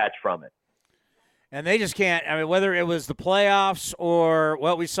and detached from it. And they just can't, I mean, whether it was the playoffs or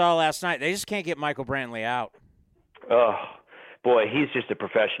what we saw last night, they just can't get Michael Brantley out. Oh, boy, he's just a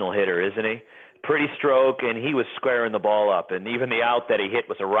professional hitter, isn't he? Pretty stroke, and he was squaring the ball up, and even the out that he hit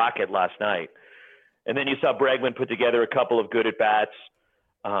was a rocket last night. And then you saw Bregman put together a couple of good at-bats.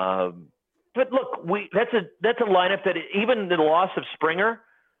 But look, that's a lineup that even the loss of Springer,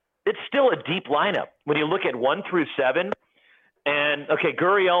 it's still a deep lineup. When you look at 1 through 7, and, okay,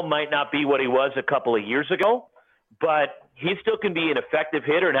 Gurriel might not be what he was a couple of years ago, but he still can be an effective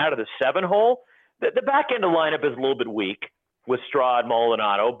hitter, and out of the 7 hole, the back end of the lineup is a little bit weak with Straw and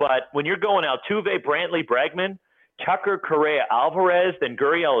Maldonado, but when you're going Altuve, Brantley, Bregman, Tucker, Correa, Alvarez, then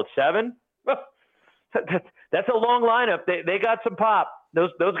Gurriel at 7, that's a long lineup. They got some pop. Those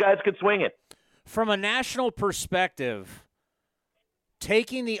guys could swing it. From a national perspective,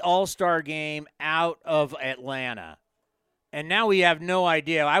 taking the All-Star game out of Atlanta, and now we have no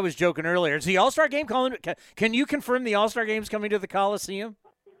idea. I was joking earlier. Is the All-Star game coming? Can you confirm the All-Star game's coming to the Coliseum?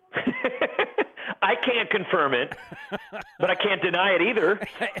 I can't confirm it, but I can't deny it either.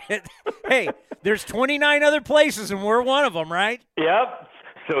 Hey, there's 29 other places, and we're one of them, right? Yep.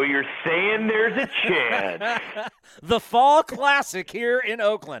 So you're saying there's a chance. The Fall Classic here in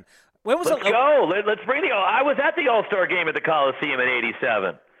Oakland. When was Let's go. Let's bring I was at the All-Star game at the Coliseum in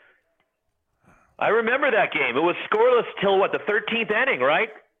 '87. I remember that game. It was scoreless till, the 13th inning, right?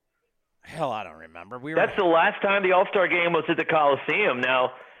 Hell, I don't remember. That's the last time the All-Star game was at the Coliseum.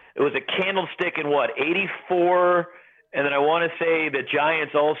 Now, it was a candlestick in, 84? And then I want to say the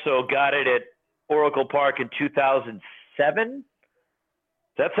Giants also got it at Oracle Park in 2007.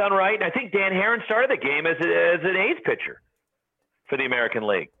 Does that sound right? And I think Dan Herron started the game as an A's pitcher for the American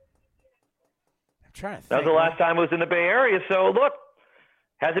League. I'm trying to think. That was the last time it was in the Bay Area. So, look,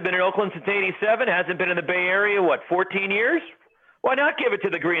 hasn't been in Oakland since '87. Hasn't been in the Bay Area, 14 years? Why not give it to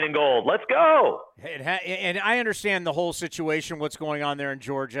the green and gold? Let's go. And I understand the whole situation, what's going on there in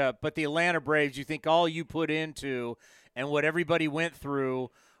Georgia, but the Atlanta Braves, you think all you put into and what everybody went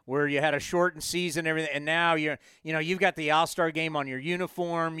through, where you had a shortened season, everything, and now you've got the All-Star game on your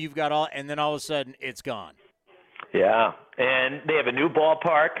uniform, you've got and then all of a sudden it's gone. Yeah, and they have a new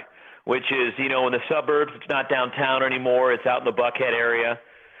ballpark, which is, in the suburbs. It's not downtown anymore. It's out in the Buckhead area,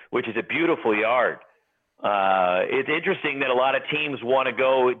 which is a beautiful yard. It's interesting that a lot of teams want to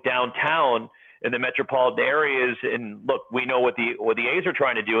go downtown in the metropolitan areas. And look, we know what the A's are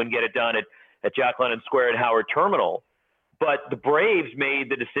trying to do and get it done at Jack London Square and Howard Terminal. But the Braves made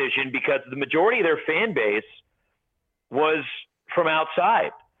the decision because the majority of their fan base was from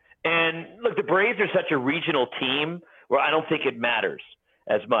outside. And look, the Braves are such a regional team where I don't think it matters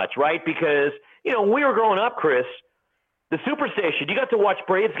as much, right? Because, when we were growing up, Chris, the Superstation, you got to watch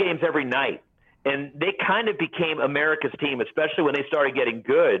Braves games every night. And they kind of became America's team, especially when they started getting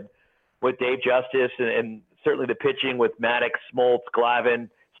good with Dave Justice and certainly the pitching with Maddox, Smoltz, Glavine,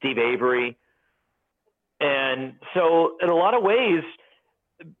 Steve Avery. And so in a lot of ways,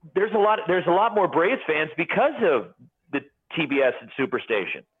 there's a lot more Braves fans because of the TBS and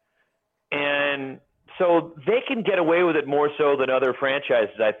Superstation. And so they can get away with it more so than other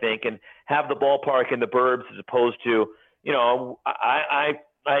franchises, I think, and have the ballpark in the burbs as opposed to, I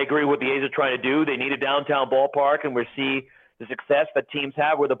agree with what the A's are trying to do. They need a downtown ballpark, and we see the success that teams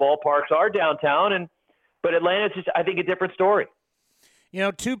have where the ballparks are downtown. But Atlanta's just, I think, a different story.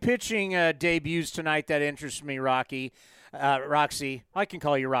 Two pitching debuts tonight that interest me, Roxy. I can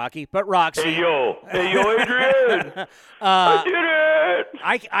call you Rocky, but Roxy. Hey, yo, Adrian. I did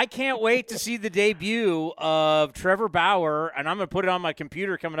it. I can't wait to see the debut of Trevor Bauer, and I'm going to put it on my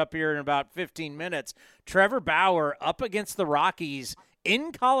computer coming up here in about 15 minutes. Trevor Bauer up against the Rockies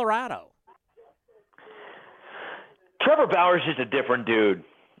in Colorado. Trevor Bauer's just a different dude,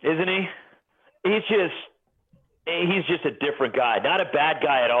 isn't he? He's just a different guy. Not a bad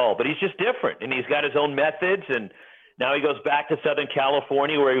guy at all, but he's just different, and he's got his own methods, and now he goes back to Southern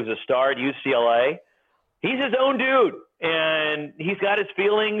California where he was a star at UCLA. He's his own dude, and he's got his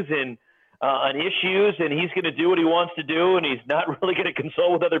feelings and on issues, and he's going to do what he wants to do, and he's not really going to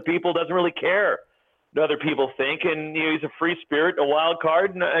consult with other people, doesn't really care what other people think, and he's a free spirit, a wild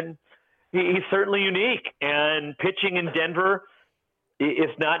card, and he's certainly unique. And pitching in Denver is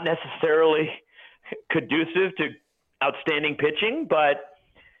not necessarily conducive to outstanding pitching, but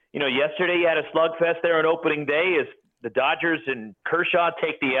yesterday you had a slugfest there on opening day as the Dodgers and Kershaw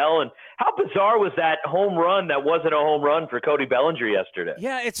take the L. And how bizarre was that home run that wasn't a home run for Cody Bellinger yesterday?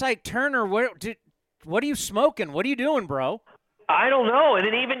 Yeah, it's like, Turner, what are you smoking? What are you doing, bro? I don't know. And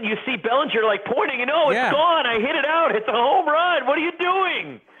then even you see Bellinger pointing, it's gone. I hit it out. It's a home run. What are you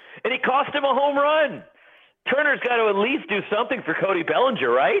doing? And it cost him a home run. Turner's got to at least do something for Cody Bellinger,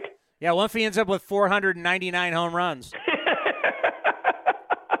 right? Yeah, what if he ends up with 499 home runs?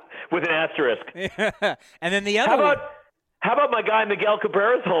 With an asterisk. Yeah. And then the other How about my guy Miguel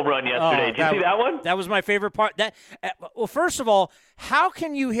Cabrera's home run yesterday? Did you see that one? That was my favorite part. Well, first of all, how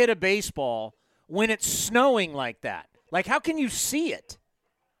can you hit a baseball when it's snowing like that? How can you see it?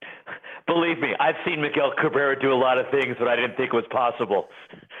 Believe me, I've seen Miguel Cabrera do a lot of things that I didn't think was possible.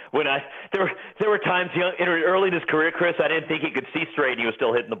 There were times early in his career, Chris, I didn't think he could see straight, and he was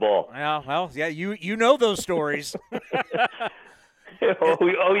still hitting the ball. Well, yeah, you know those stories.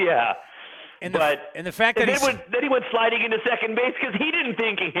 Oh yeah. And the fact that then he went sliding into second base because he didn't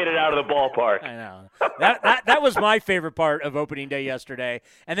think he hit it out of the ballpark. I know. That was my favorite part of opening day yesterday.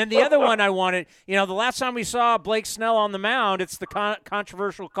 And then the other one I wanted, the last time we saw Blake Snell on the mound, it's the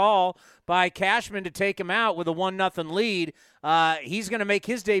controversial call by Cashman to take him out with a 1-0 lead. He's going to make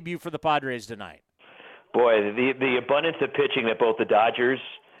his debut for the Padres tonight. Boy, the abundance of pitching that both the Dodgers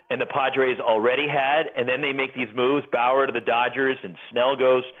and the Padres already had, and then they make these moves, Bauer to the Dodgers and Snell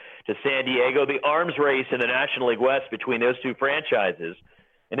goes to San Diego. The arms race in the National League West between those two franchises,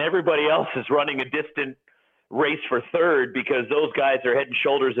 and everybody else is running a distant race for third because those guys are head and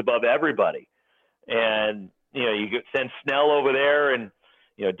shoulders above everybody. And, you send Snell over there and,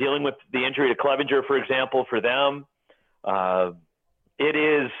 dealing with the injury to Clevinger, for example, for them. It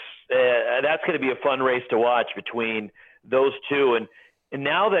is that's going to be a fun race to watch between those two. And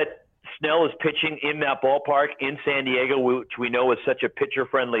now that Snell is pitching in that ballpark in San Diego, which we know is such a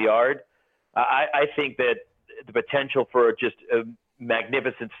pitcher-friendly yard, I think that the potential for just a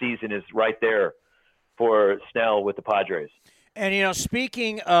magnificent season is right there for Snell with the Padres. And,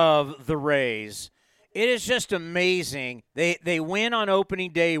 speaking of the Rays, it is just amazing. They win on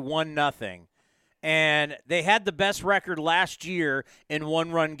opening day 1-0, and they had the best record last year in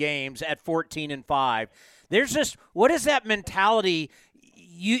one-run games at 14-5. There's just – what is that mentality –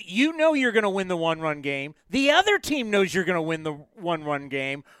 You know you're going to win the one-run game. The other team knows you're going to win the one-run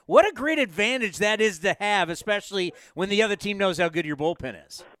game. What a great advantage that is to have, especially when the other team knows how good your bullpen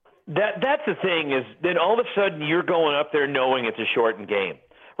is. That's the thing is then all of a sudden you're going up there knowing it's a shortened game,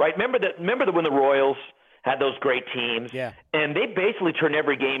 right? Remember that when the Royals had those great teams, yeah, and they basically turned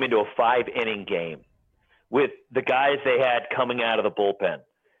every game into a 5-inning game with the guys they had coming out of the bullpen.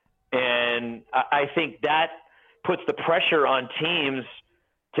 And I think that puts the pressure on teams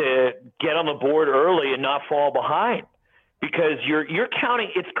to get on the board early and not fall behind, because you're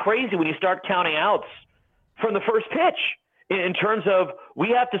counting. It's crazy when you start counting outs from the first pitch in terms of we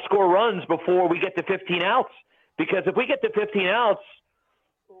have to score runs before we get to 15 outs, because if we get to 15 outs,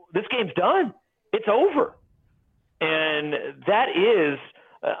 this game's done. It's over. And that is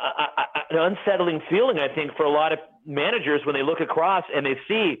an unsettling feeling, I think, for a lot of managers when they look across and they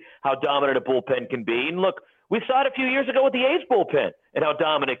see how dominant a bullpen can be. And look, we saw it a few years ago with the A's bullpen and how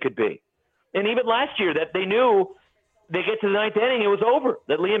dominant it could be. And even last year that they knew they get to the ninth inning, it was over,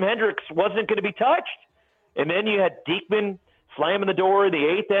 that Liam Hendricks wasn't going to be touched. And then you had Diekman slamming the door in the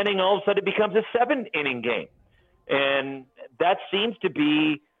eighth inning. All of a sudden it becomes a 7-inning game. And that seems to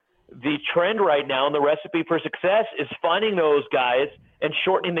be the trend right now, and the recipe for success is finding those guys and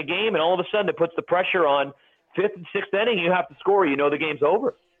shortening the game. And all of a sudden it puts the pressure on fifth and sixth inning. You have to score. You know the game's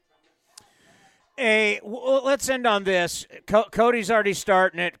over. Hey, well, let's end on this. Cody's already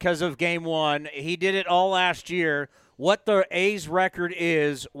starting it because of game one. He did it all last year. What the A's record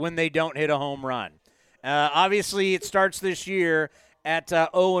is when they don't hit a home run. Obviously, it starts this year at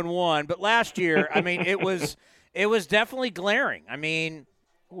 0-1, but last year, I mean, it was definitely glaring. I mean,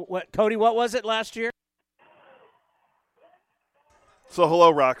 Cody, what was it last year? So, hello,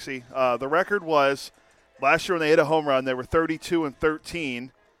 Roxy. The record was last year when they hit a home run, they were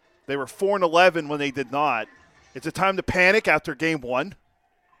 32-13. They were 4-11 when they did not. It's a time to panic after game one.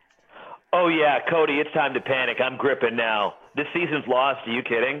 Oh, yeah, Cody, it's time to panic. I'm gripping now. This season's lost. Are you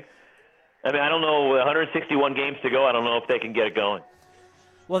kidding? I mean, I don't know, 161 games to go. I don't know if they can get it going.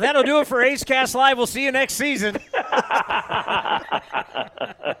 Well, that'll do it for A's Cast Live. We'll see you next season. And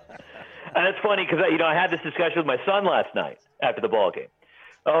it's funny because, I had this discussion with my son last night after the ball game.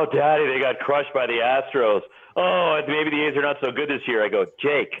 Oh, Daddy, they got crushed by the Astros. Oh, maybe the A's are not so good this year. I go,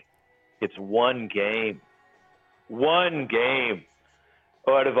 Jake, it's one game. One game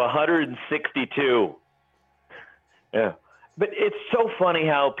out of 162. Yeah. But it's so funny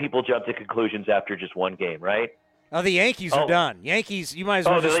how people jump to conclusions after just one game, right? Oh, the Yankees are done. Yankees, you might as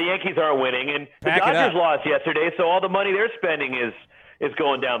well the Yankees aren't winning. And the Dodgers lost yesterday, so all the money they're spending is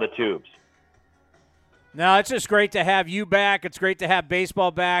going down the tubes. No, it's just great to have you back. It's great to have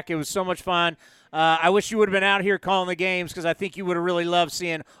baseball back. It was so much fun. I wish you would have been out here calling the games because I think you would have really loved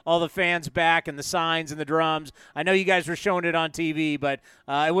seeing all the fans back and the signs and the drums. I know you guys were showing it on TV, but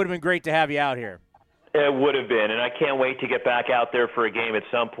it would have been great to have you out here. It would have been, and I can't wait to get back out there for a game at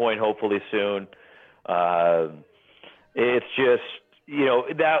some point, hopefully soon. It's just,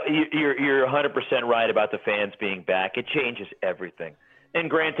 that you're 100% right about the fans being back. It changes everything. And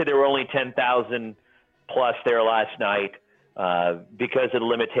granted, there were only 10,000 plus there last night because of the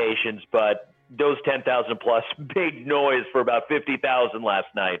limitations, but those 10,000 plus made noise for about 50,000 last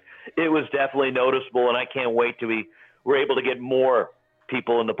night. It was definitely noticeable, and I can't wait till we're able to get more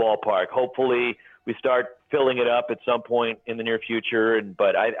people in the ballpark. Hopefully we start filling it up at some point in the near future.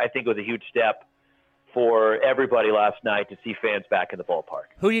 But I think it was a huge step for everybody last night to see fans back in the ballpark.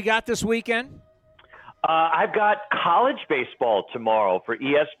 Who you got this weekend? I've got college baseball tomorrow for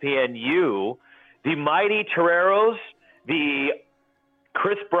ESPNU. The mighty Toreros, the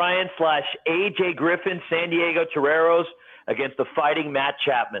Chris Bryant / AJ Griffin San Diego Toreros against the Fighting Matt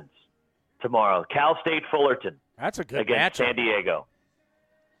Chapmans tomorrow. Cal State Fullerton. That's a good against matchup. San Diego.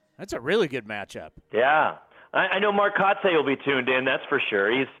 That's a really good matchup. Yeah. I know Mark Kotze will be tuned in, that's for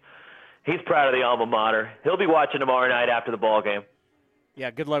sure. He's proud of the alma mater. He'll be watching tomorrow night after the ball game. Yeah,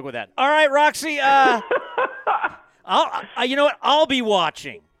 good luck with that. All right, Roxy. You know what? I'll be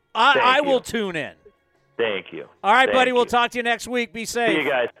watching. I will tune in. Thank you. All right, buddy. You. We'll talk to you next week. Be safe. See you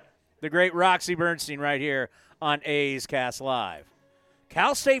guys. The great Roxy Bernstein right here on A's Cast Live.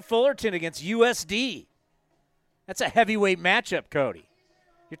 Cal State Fullerton against USD. That's a heavyweight matchup, Cody.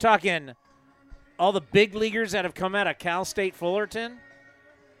 You're talking all the big leaguers that have come out of Cal State Fullerton.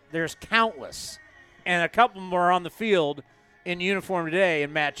 There's countless. And a couple more are on the field in uniform today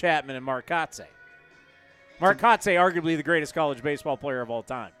in Matt Chapman and Mark Kotze. Mark Kotze, arguably the greatest college baseball player of all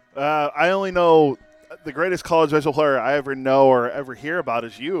time. I only know the greatest college baseball player I ever know or ever hear about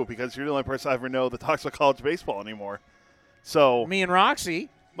is you, because you're the only person I ever know that talks about college baseball anymore. So me and Roxy.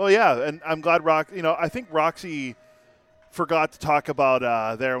 Well, yeah, and I'm glad I think Roxy forgot to talk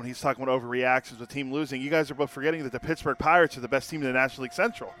about there when he's talking about overreactions with team losing. You guys are both forgetting that the Pittsburgh Pirates are the best team in the National League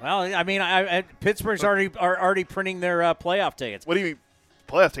Central. Well, I mean, Pittsburgh's already printing their playoff tickets. What do you mean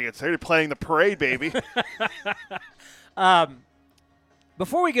playoff tickets? They're playing the parade, baby.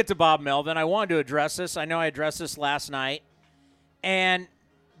 Before we get to Bob Melvin, I wanted to address this. I know I addressed this last night. And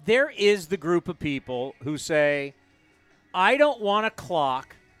there is the group of people who say, I don't want a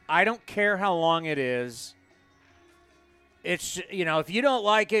clock. I don't care how long it is. It's, if you don't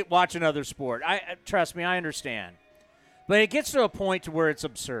like it, watch another sport. Trust me, I understand. But it gets to a point to where it's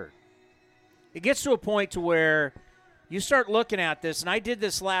absurd. It gets to a point to where you start looking at this, and I did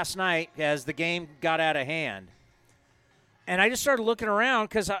this last night as the game got out of hand. And I just started looking around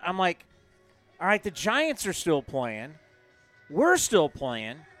because I'm like, all right, the Giants are still playing. We're still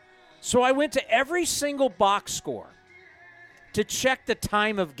playing. So I went to every single box score to check the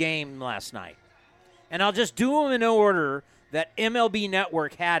time of game last night. And I'll just do them in order that MLB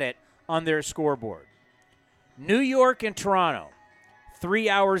Network had it on their scoreboard. New York and Toronto, 3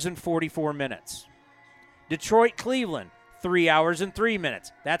 hours and 44 minutes. Detroit, Cleveland, 3 hours and 3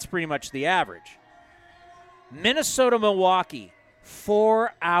 minutes. That's pretty much the average. Minnesota, Milwaukee,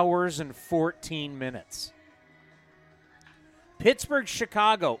 4 hours and 14 minutes. Pittsburgh,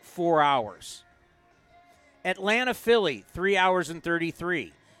 Chicago, 4 hours. Atlanta, Philly, 3 hours and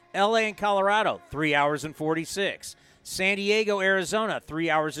 33. LA and Colorado, 3 hours and 46. San Diego, Arizona, 3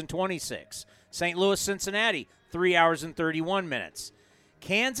 hours and 26. St. Louis, Cincinnati, 3 hours and 31 minutes.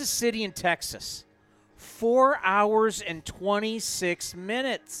 Kansas City and Texas, 4 hours and 26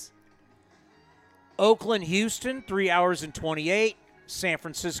 minutes. Oakland, Houston, 3 hours and 28. San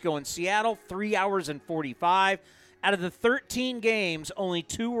Francisco and Seattle, 3 hours and 45. Out of the 13 games, only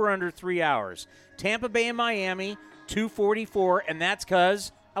 2 were under 3 hours. Tampa Bay and Miami, 2:44, and that's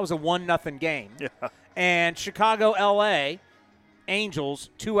because that was a 1-0 game. Yeah. And Chicago, LA,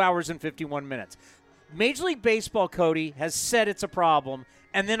 Angels, 2 hours and 51 minutes. Major League Baseball, Cody, has said it's a problem,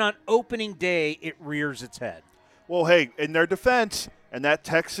 and then on opening day, it rears its head. Well, hey, in their defense, in that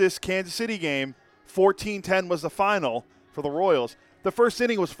Texas-Kansas City game, 14-10 was the final for the Royals. The first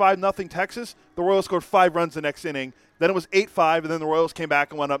inning was 5-0 Texas. The Royals scored 5 runs the next inning. Then it was 8-5, and then the Royals came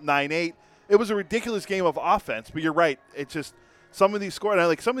back and went up 9-8. It was a ridiculous game of offense, but you're right. It's just some of these scores.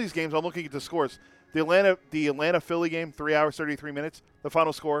 Like some of these games, I'm looking at the scores. The Atlanta-Philly game, 3 hours, 33 minutes. The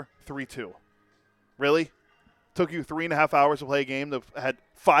final score, 3-2. Really? Took you 3.5 hours to play a game that had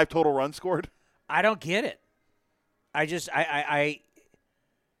 5 total runs scored? I don't get it.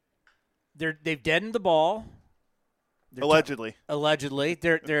 They've deadened the ball. Allegedly. Allegedly.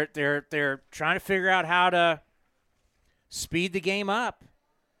 They're trying to figure out how to speed the game up.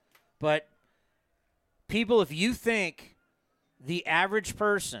 But people, if you think the average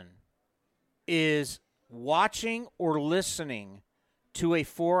person is watching or listening to a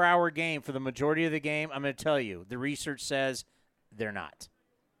 4-hour game for the majority of the game, I'm going to tell you, the research says they're not.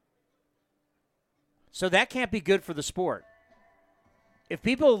 So that can't be good for the sport. If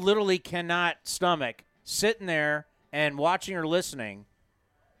people literally cannot stomach sitting there and watching or listening,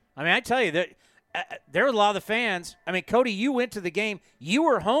 I mean, I tell you, there were a lot of the fans. I mean, Cody, you went to the game. You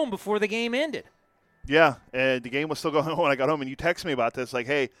were home before the game ended. Yeah, and the game was still going on when I got home, and you texted me about this, like,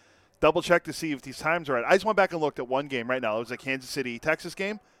 hey, double check to see if these times are right. I just went back and looked at one game right now. It was a Kansas City, Texas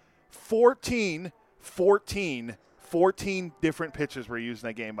game. 14 different pitches were used in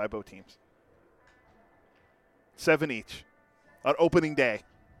that game by both teams. 7 each on opening day.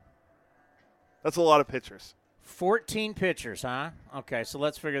 That's a lot of pitchers. 14 pitchers, huh? Okay, so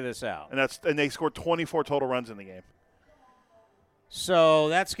let's figure this out. And they scored 24 total runs in the game. So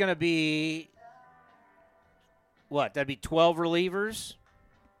that's going to be what? That'd be 12 relievers?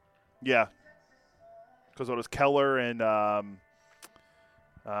 Yeah. Because it was Keller and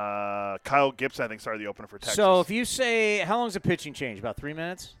Kyle Gibson, I think, started the opener for Texas. So if you say, how long is a pitching change? About 3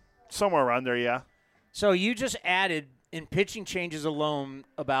 minutes? Somewhere around there, yeah. So you just added, in pitching changes alone,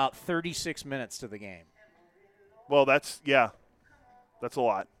 about 36 minutes to the game. Well, that's a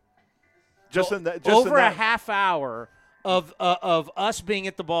lot. Over a half hour of us being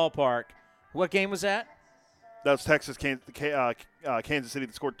at the ballpark. What game was that? That was Texas, Kansas City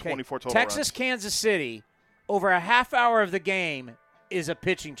that scored 24 total runs. Texas, Kansas City, over a half hour of the game is a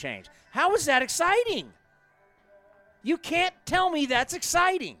pitching change. How is that exciting? You can't tell me that's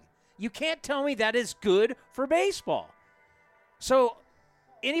exciting. You can't tell me that is good for baseball. So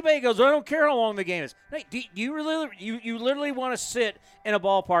anybody goes, I don't care how long the game is. Hey, do you literally want to sit in a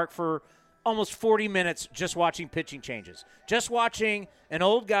ballpark for almost 40 minutes just watching pitching changes, just watching an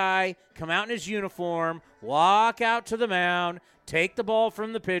old guy come out in his uniform, walk out to the mound, take the ball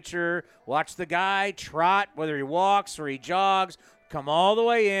from the pitcher, watch the guy trot, whether he walks or he jogs, come all the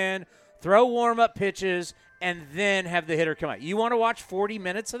way in, throw warm-up pitches, and then have the hitter come out. You want to watch 40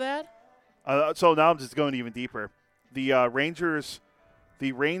 minutes of that? So now I'm just going even deeper. The Rangers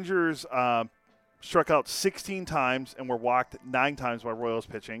struck out 16 times and were walked 9 times by Royals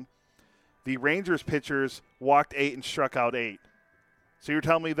pitching. The Rangers pitchers walked 8 and struck out 8. So you're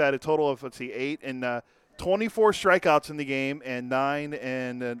telling me that a total of, 8 and 24 strikeouts in the game and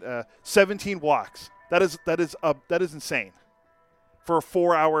 17 walks. That is insane for a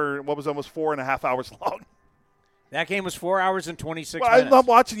 4 hour. What was almost 4.5 hours long. That game was 4 hours and 26 minutes. I love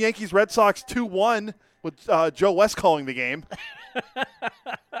watching Yankees Red Sox 2-1 with Joe West calling the game.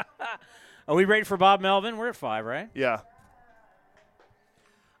 Are we ready for Bob Melvin? We're at 5, right? Yeah.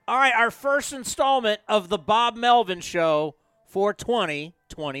 All right, our first installment of the Bob Melvin Show for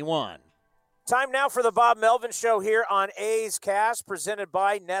 2021. Time now for the Bob Melvin Show here on A's Cast, presented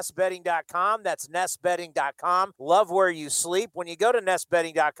by NestBetting.com. That's NestBetting.com. Love where you sleep. When you go to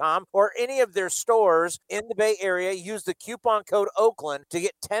NestBetting.com or any of their stores in the Bay Area, use the coupon code Oakland to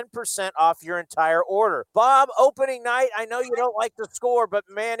get 10% off your entire order. Bob, opening night, I know you don't like the score, but,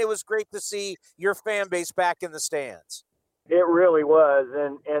 man, it was great to see your fan base back in the stands. It really was,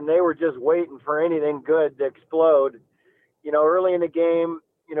 and they were just waiting for anything good to explode. You know, early in the game,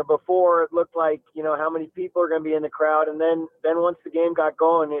 you know, before it looked like, you know, how many people are going to be in the crowd. And then once the game got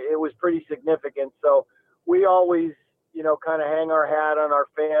going, it was pretty significant. So we always, you know, kind of hang our hat on our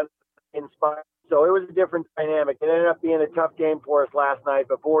fans inspired. So it was a different dynamic. It ended up being a tough game for us last night,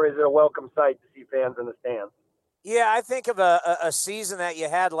 but boy, is it a welcome sight to see fans in the stands. Yeah, I think of a season that you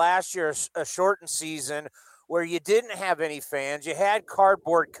had last year, a shortened season, where you didn't have any fans. You had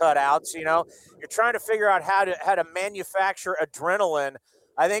cardboard cutouts, you know. You're trying to figure out how to manufacture adrenaline.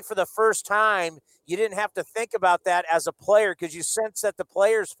 I think for the first time, you didn't have to think about that as a player because you sense that the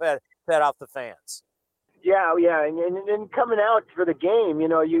players fed off the fans. Yeah, and coming out for the game, you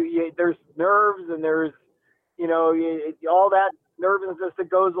know, you there's nerves and there's, you know, all that nervousness that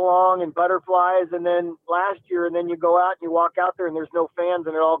goes along and butterflies. And then last year, and then you go out and you walk out there and there's no fans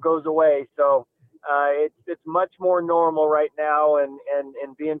and it all goes away. So it's much more normal right now, and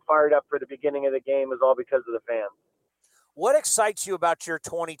being fired up for the beginning of the game is all because of the fans. What excites you about your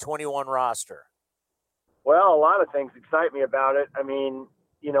 2021 roster? Well, a lot of things excite me about it. I mean,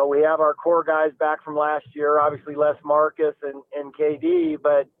 you know, we have our core guys back from last year, obviously Les Marcus and KD,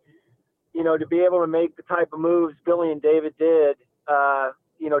 but, you know, to be able to make the type of moves Billy and David did,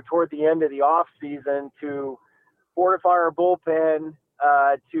 you know, toward the end of the off season to fortify our bullpen,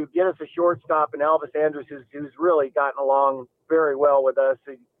 to get us a shortstop in Elvis Andrus, who's really gotten along very well with us.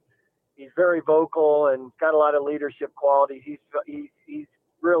 He's very vocal and got a lot of leadership qualities. He's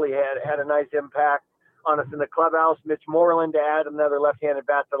really had a nice impact on us in the clubhouse. Mitch Moreland to add another left-handed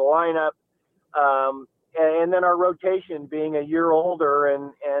bat to the lineup. And then our rotation being a year older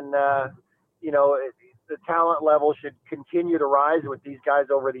and you know, the talent level should continue to rise with these guys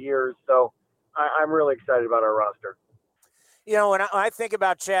over the years. So I'm really excited about our roster. You know, when I think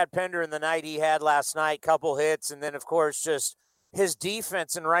about Chad Pender and the night he had last night, couple hits, and then, of course, just his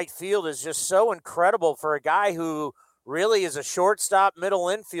defense in right field is just so incredible for a guy who really is a shortstop, middle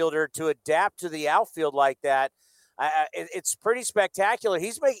infielder to adapt to the outfield like that. It's pretty spectacular.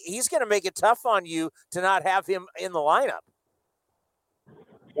 He's going to make it tough on you to not have him in the lineup.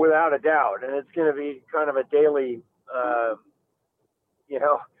 Without a doubt, and it's going to be kind of a daily, you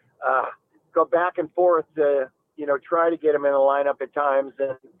know, go back and forth to, you know, try to get him in the lineup at times,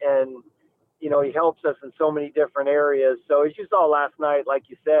 and you know, he helps us in so many different areas. So as you saw last night, like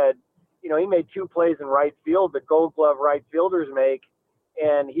you said, you know, he made 2 plays in right field that Gold Glove right fielders make,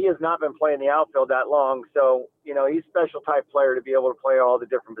 and he has not been playing the outfield that long. So, you know, he's a special type player to be able to play all the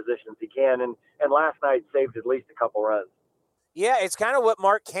different positions he can, and last night saved at least a couple runs. Yeah, it's kind of what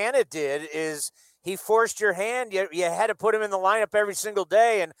Mark Canha did is he forced your hand. You had to put him in the lineup every single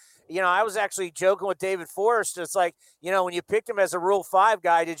day, and you know, I was actually joking with David Forrest. It's like, you know, when you picked him as a Rule 5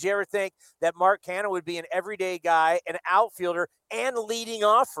 guy, did you ever think that Mark Canha would be an everyday guy, an outfielder, and leading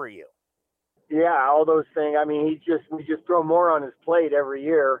off for you? Yeah, all those things. I mean, we just throw more on his plate every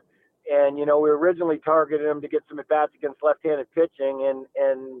year. And, you know, we originally targeted him to get some at-bats against left-handed pitching.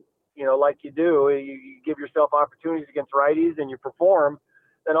 And you know, like you do, you give yourself opportunities against righties and you perform.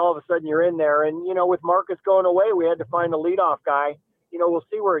 Then all of a sudden you're in there. And, you know, with Marcus going away, we had to find a leadoff guy. You know, we'll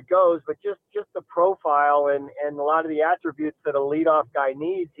see where it goes, but just the profile and a lot of the attributes that a leadoff guy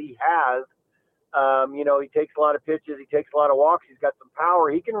needs, he has. You know, he takes a lot of pitches. He takes a lot of walks. He's got some power.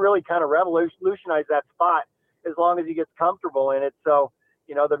 He can really kind of revolutionize that spot as long as he gets comfortable in it. So,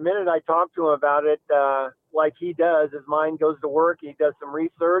 you know, the minute I talk to him about it, like he does, his mind goes to work. He does some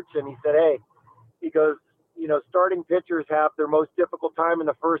research, and he said, hey, he goes, you know, starting pitchers have their most difficult time in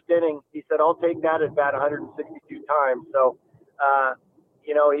the first inning. He said, I'll take that at bat 162 times. So,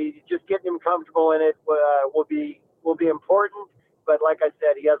 you know, he's just getting him comfortable in it will be important. But like I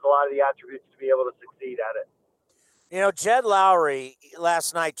said, he has a lot of the attributes to be able to succeed at it. You know, Jed Lowry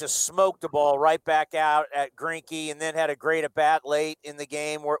last night just smoked the ball right back out at Greinke and then had a great at-bat late in the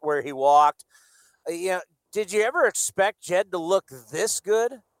game where he walked. Did you ever expect Jed to look this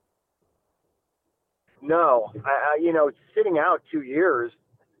good? No, sitting out 2 years.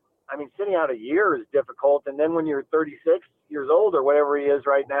 I mean, sitting out a year is difficult, and then when you're 36 years old or whatever he is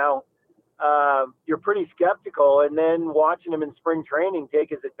right now, you're pretty skeptical. And then watching him in spring training take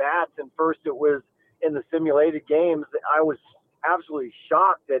his at bats, and first it was in the simulated games. I was absolutely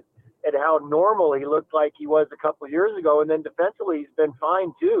shocked at how normal he looked like he was a couple of years ago, and then defensively he's been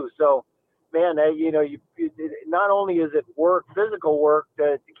fine too. So, man, not only is it physical work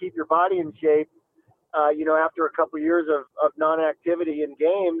to keep your body in shape, after a couple of years of non-activity in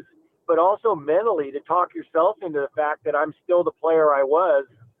games, but also mentally to talk yourself into the fact that I'm still the player I was.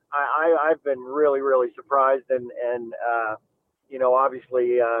 I've been really, really surprised, and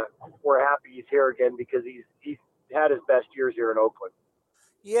obviously we're happy he's here again because he's had his best years here in Oakland.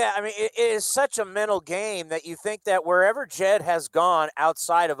 Yeah, I mean, it is such a mental game that you think that wherever Jed has gone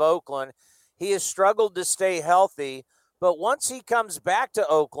outside of Oakland, he has struggled to stay healthy. But once he comes back to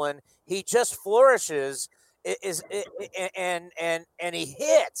Oakland, he just flourishes. And he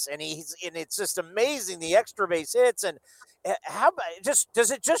hits, and it's just amazing, the extra base hits. And how about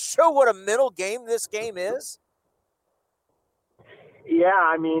does it just show what a mental game this game is? Yeah,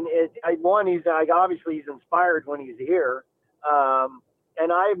 I mean, obviously he's inspired when he's here.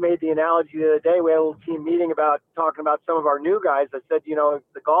 And I made the analogy the other day. We had a little team meeting talking about some of our new guys. I said,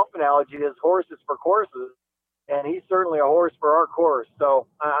 the golf analogy is horses for courses. And he's certainly a horse for our course. So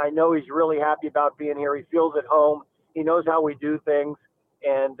I know he's really happy about being here. He feels at home. He knows how we do things.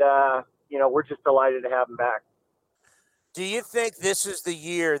 And, we're just delighted to have him back. Do you think this is the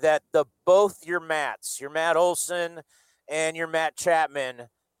year that both your Matts, your Matt Olson and your Matt Chapman,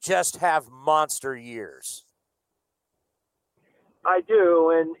 just have monster years? I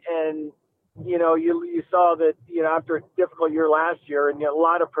do. And you saw that, after a difficult year last year, and a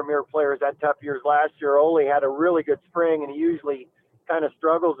lot of premier players had tough years last year. Ole had a really good spring, and he usually kind of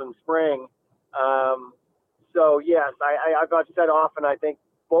struggles in spring. So, yes, I've said often, I think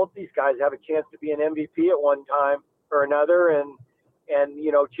both these guys have a chance to be an MVP at one time or another. And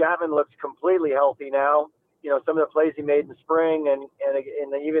Chapman looks completely healthy now. Some of the plays he made in spring and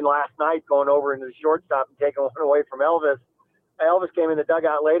even last night going over into the shortstop and taking one away from Elvis. Elvis came in the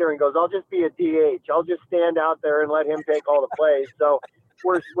dugout later and goes, "I'll just be a DH. I'll just stand out there and let him take all the plays." So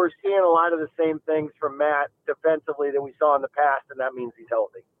we're seeing a lot of the same things from Matt defensively that we saw in the past, and that means he's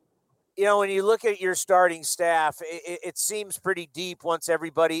healthy. When you look at your starting staff, it seems pretty deep once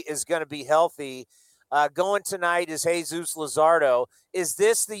everybody is going to be healthy. Going tonight is Jesus Luzardo. Is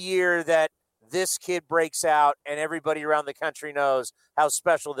this the year that this kid breaks out and everybody around the country knows how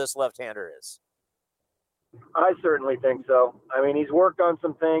special this left-hander is? I certainly think so. I mean, he's worked on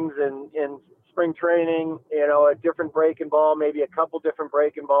some things in spring training, a different breaking ball, maybe a couple different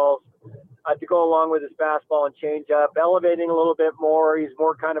breaking balls to go along with his fastball and changeup, elevating a little bit more. He's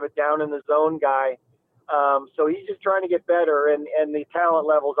more kind of a down in the zone guy. So he's just trying to get better, and the talent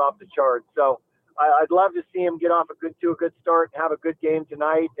level's off the charts. So I'd love to see him get off to a good start and have a good game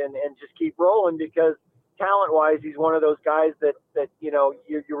tonight and just keep rolling, because talent-wise, he's one of those guys that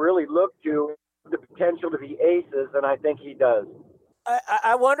you really look to the potential to be aces, and I think he does.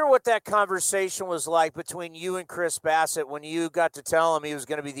 I wonder what that conversation was like between you and Chris Bassett when you got to tell him he was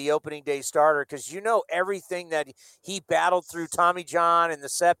going to be the opening day starter, because everything that he battled through Tommy John and the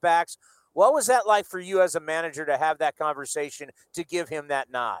setbacks. What was that like for you as a manager to have that conversation, to give him that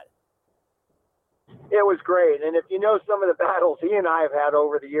nod? It was great. And if you know some of the battles he and I have had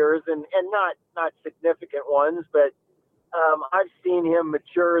over the years, and not significant ones, but I've seen him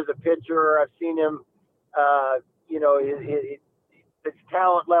mature as a pitcher. I've seen him, his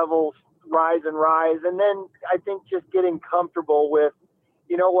talent levels rise. And then I think just getting comfortable with,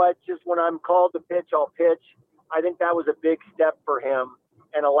 just when I'm called to pitch, I'll pitch. I think that was a big step for him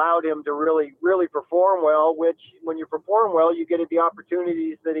and allowed him to really, really perform well, which when you perform well, you get the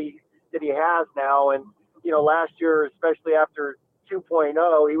opportunities that he has now. And, last year, especially after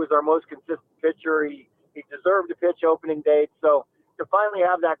 2.0, he was our most consistent pitcher. He deserved to pitch opening date. So to finally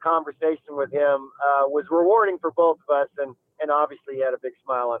have that conversation with him was rewarding for both of us. And obviously he had a big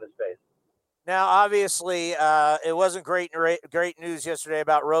smile on his face. Now, obviously, it wasn't great news yesterday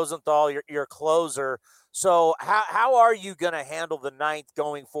about Rosenthal, your closer. So how are you going to handle the ninth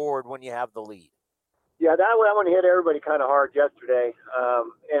going forward when you have the lead? Yeah, that one hit everybody kind of hard yesterday,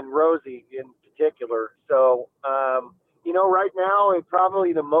 and Rosie in particular. So, right now,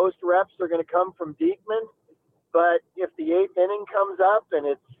 probably the most reps are going to come from Diekman. But if the eighth inning comes up and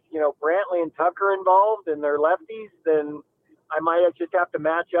it's, Brantley and Tucker involved and they're lefties, then I might just have to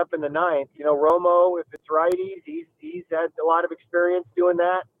match up in the ninth. Romo, if it's righties, he's had a lot of experience doing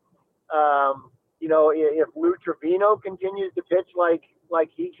that. you know, if Lou Trevino continues to pitch like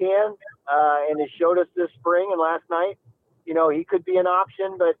he can, and has showed us this spring and last night, you know, he could be an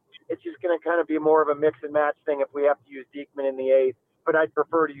option, but it's just going to kind of be more of a mix and match thing if we have to use Diekman in the 8th. But I'd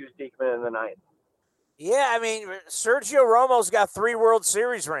prefer to use Diekman in the 9th. Yeah, I mean, Sergio Romo's got 3 World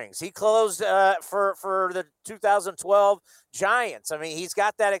Series rings. He closed for the 2012 Giants. I mean, he's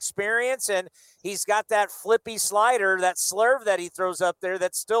got that experience, and he's got that flippy slider, that slurve that he throws up there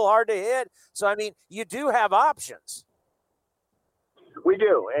that's still hard to hit. So, I mean, you do have options. We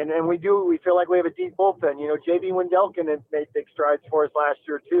do, and we do. We feel like we have a deep bullpen. You know, J.B. Wendelken made big strides for us last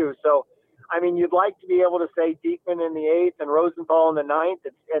year, too. So, I mean, you'd like to be able to say Diekman in the 8th and Rosenthal in the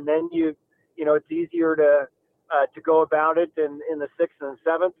 9th, and then you know, it's easier to go about it in the 6th and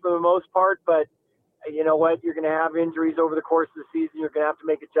 7th for the most part. But you know what? You're going to have injuries over the course of the season. You're going to have to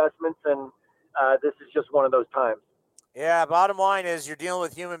make adjustments, and this is just one of those times. Yeah, bottom line is you're dealing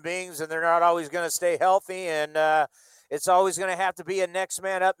with human beings, and they're not always going to stay healthy, and it's always going to have to be a next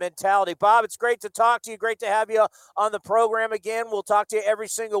man up mentality. Bob, it's great to talk to you. Great to have you on the program again. We'll talk to you every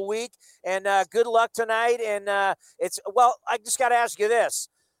single week, and good luck tonight. And I just got to ask you this.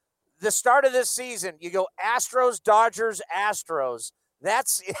 The start of this season, you go Astros, Dodgers, Astros.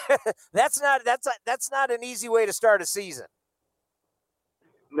 That's not an easy way to start a season.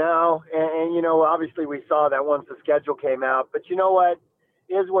 No, and you know, obviously we saw that once the schedule came out. But you know what?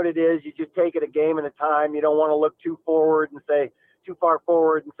 It is what it is. You just take it a game at a time. You don't want to look too far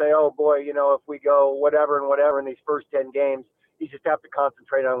forward and say, oh boy, you know, if we go whatever in these first 10 games, you just have to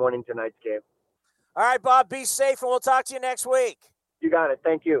concentrate on winning tonight's game. All right, Bob, be safe, and we'll talk to you next week. You got it.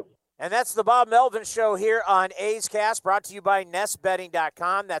 Thank you. And that's the Bob Melvin Show here on A's Cast, brought to you by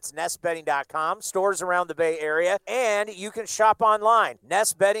NestBetting.com. That's NestBetting.com, stores around the Bay Area. And you can shop online,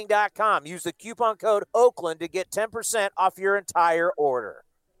 NestBetting.com. Use the coupon code Oakland to get 10% off your entire order.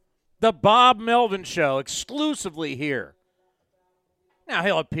 The Bob Melvin Show, exclusively here. Now,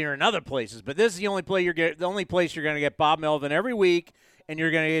 he'll appear in other places, but this is the only place you're going to get Bob Melvin every week, and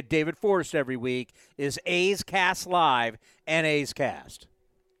you're going to get David Forrest every week, is A's Cast Live and A's Cast.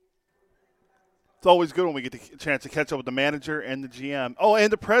 It's always good when we get the chance to catch up with the manager and the GM. Oh,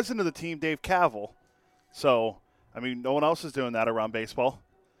 and the president of the team, Dave Kaval. So, I mean, no one else is doing that around baseball.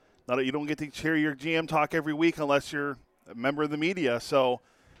 You don't get to hear your GM talk every week unless you're a member of the media. So,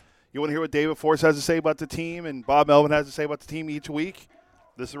 you want to hear what David Forrest has to say about the team and Bob Melvin has to say about the team each week?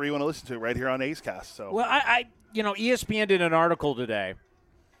 This is where you want to listen to right here on A's Cast. So, well, ESPN did an article today,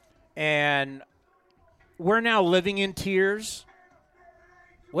 and we're now living in tiers.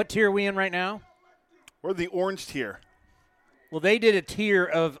 What tier are we in right now? We're the orange tier. Well, they did a tier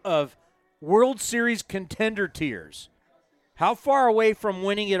of World Series contender tiers. How far away from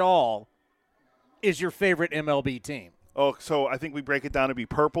winning it all is your favorite MLB team? Oh, so I think we break it down to be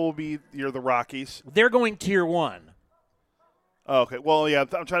purple will be the Rockies. They're going tier 1. Oh, okay. Well, yeah,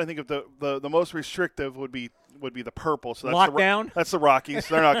 I'm trying to think of the most restrictive would be the purple. So that's Lockdown? That's the Rockies.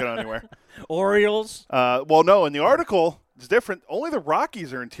 They're not going anywhere. Orioles? Well, no. In the article, it's different. Only the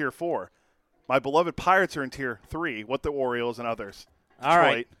Rockies are in tier 4. My beloved Pirates are in tier 3. What the Orioles and others. All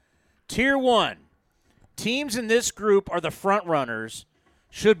right. Tier 1. Teams in this group are the front runners.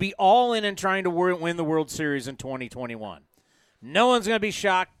 Should be all in and trying to win the World Series in 2021. No one's going to be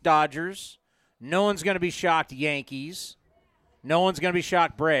shocked Dodgers. No one's going to be shocked Yankees. No one's going to be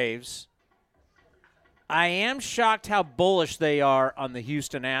shocked Braves. I am shocked how bullish they are on the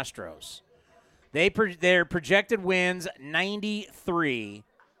Houston Astros. Their projected wins 93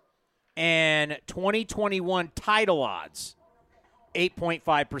 and 2021 title odds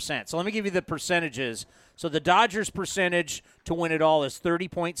 8.5%. So let me give you the percentages. So the Dodgers percentage to win it all is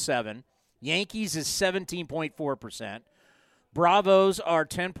 30.7. Yankees is 17.4%. Bravos are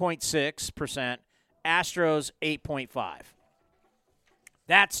 10.6%. Astros 8.5.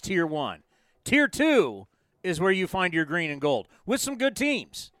 That's tier 1. Tier 2 is where you find your green and gold with some good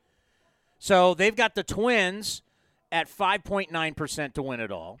teams. So they've got the Twins at 5.9% to win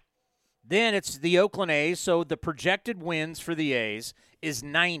it all. Then it's the Oakland A's, so the projected wins for the A's is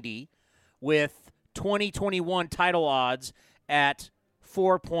 90 with 2021 title odds at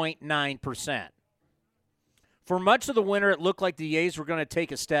 4.9%. For much of the winter, it looked like the A's were going to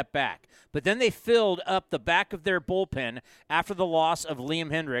take a step back. But then they filled up the back of their bullpen after the loss of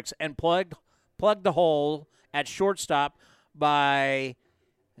Liam Hendriks and plugged the hole at shortstop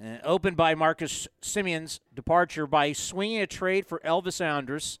opened by Marcus Semien's departure by swinging a trade for Elvis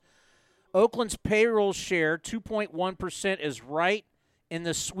Andrus. Oakland's payroll share, 2.1%, is right in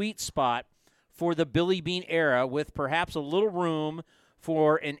the sweet spot for the Billy Beane era with perhaps a little room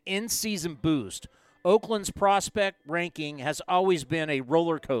for an in-season boost. Oakland's prospect ranking has always been a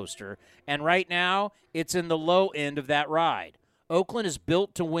roller coaster, and right now it's in the low end of that ride. Oakland is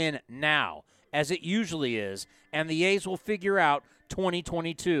built to win now, as it usually is, and the A's will figure out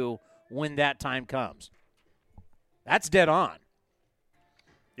 2022 when that time comes. That's dead on.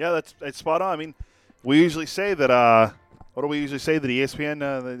 Yeah, that's spot on. I mean, we usually say that. What do we usually say? That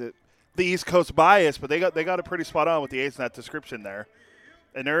ESPN, the East Coast bias, but they got it pretty spot on with the A's in that description there.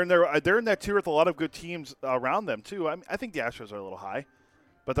 And they're in that tier with a lot of good teams around them too. I think the Astros are a little high,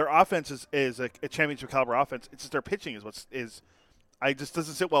 but their offense is a championship caliber offense. It's just their pitching just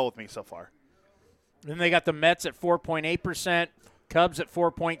doesn't sit well with me so far. Then they got the Mets at 4.8%, Cubs at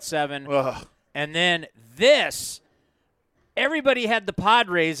 4.7%, and then everybody had the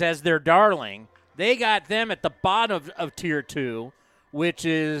Padres as their darling. They got them at the bottom of Tier 2, which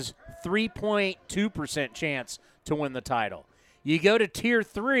is 3.2% chance to win the title. You go to Tier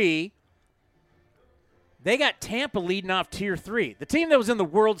 3, they got Tampa leading off Tier 3, the team that was in the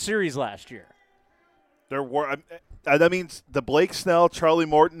World Series last year. That means the Blake Snell, Charlie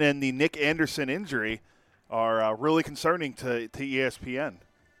Morton, and the Nick Anderson injury are really concerning to ESPN.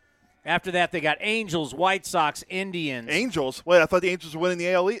 After that, they got Angels, White Sox, Indians. Angels? Wait, I thought the Angels were winning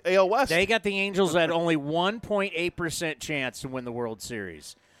the AL West. They got the Angels at only 1.8% chance to win the World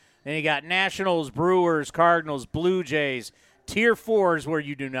Series. Then you got Nationals, Brewers, Cardinals, Blue Jays. Tier 4 is where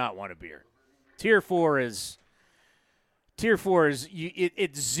you do not want to be. Tier 4 is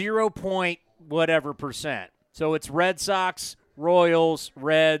it's 0 point whatever percent. So it's Red Sox, Royals,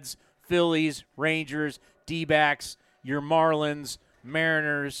 Reds, Phillies, Rangers, D-backs, your Marlins,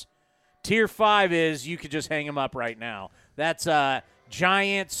 Mariners. Tier 5 is you could just hang them up right now. That's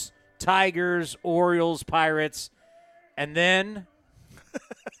Giants, Tigers, Orioles, Pirates, and then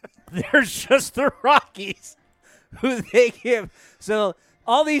there's just the Rockies, who they give. So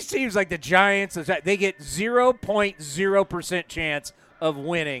all these teams like the Giants, they get 0.0% chance of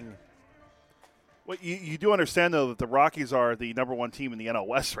winning. Well, you do understand, though, that the Rockies are the number one team in the NL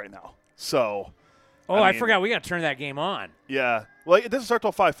West right now. So, I forgot. We got to turn that game on. Yeah. Well, it doesn't start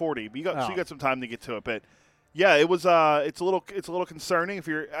till 5:40, but so you got some time to get to it. But yeah, it was. It's a little concerning.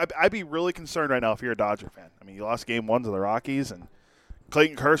 I'd be really concerned right now if you're a Dodger fan. I mean, you lost Game 1 to the Rockies, and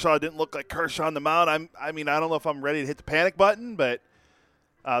Clayton Kershaw didn't look like Kershaw on the mound. I don't know if I'm ready to hit the panic button, but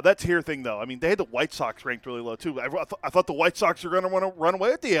that tier thing, though. I mean, they had the White Sox ranked really low too. I thought the White Sox were going to want to run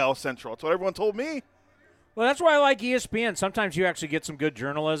away at the AL Central. That's what everyone told me. Well, that's why I like ESPN. Sometimes you actually get some good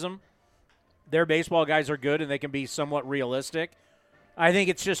journalism. Their baseball guys are good, and they can be somewhat realistic. I think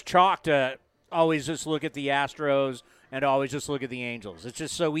it's just chalk to always just look at the Astros and always just look at the Angels. It's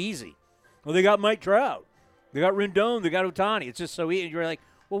just so easy. Well, they got Mike Trout. They got Rendon. They got Ohtani. It's just so easy. And you're like,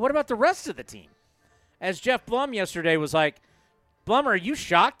 well, what about the rest of the team? As Jeff Blum yesterday was like, Blum, are you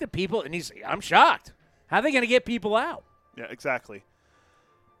shocked that people – and I'm shocked. How are they going to get people out? Yeah, exactly.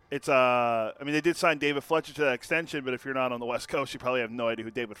 It's they did sign David Fletcher to that extension, but if you're not on the West Coast, you probably have no idea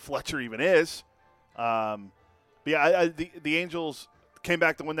who David Fletcher even is. But yeah, the Angels came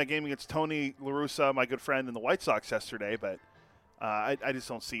back to win that game against Tony La Russa, my good friend, and the White Sox yesterday, but I just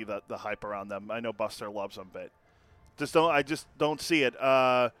don't see the hype around them. I know Buster loves them, but I just don't see it.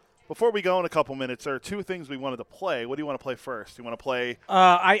 Before we go in a couple minutes, there are two things we wanted to play. What do you want to play first? You want to play?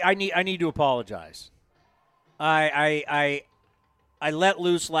 I need to apologize. I let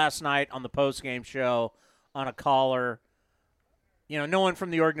loose last night on the post-game show on a caller. You know, no one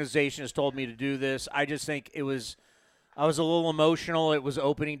from the organization has told me to do this. I just think I was a little emotional. It was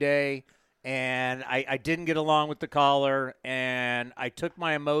opening day, and I didn't get along with the caller, and I took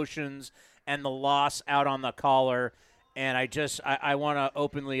my emotions and the loss out on the caller, and I want to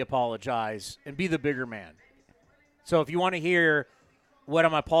openly apologize and be the bigger man. So if you want to hear what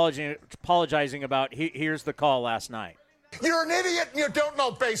I'm apologizing about, here's the call last night. You're an idiot and you don't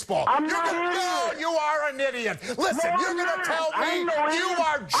know baseball. No, you are an idiot. Listen, you're going to tell me you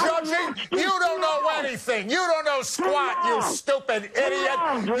are judging. You don't know anything. You don't know squat, you stupid idiot.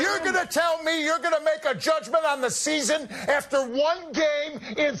 You're going to tell me you're going to make a judgment on the season after one game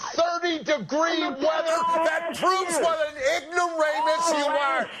in 30-degree weather? That proves what an ignoramus you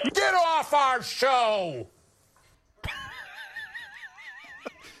are. Get off our show.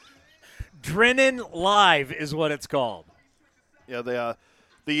 Drennan Live is what it's called. Yeah,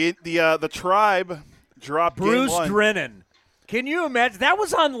 the Tribe dropped Bruce Game 1. Drennan. Can you imagine? That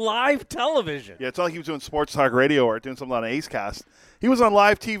was on live television. Yeah, it's not like he was doing sports talk radio or doing something on A's Cast. He was on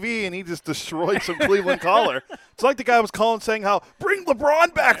live TV, and he just destroyed some Cleveland caller. It's like the guy was calling saying how, bring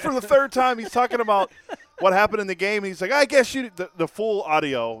LeBron back for the third time. He's talking about what happened in the game. And he's like, I guess you – the full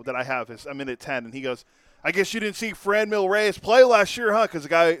audio that I have is a minute 10. And he goes, I guess you didn't see Franmil Reyes play last year, huh? Because the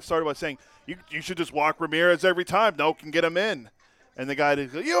guy started by saying, you should just walk Ramirez every time. No can get him in. And the guy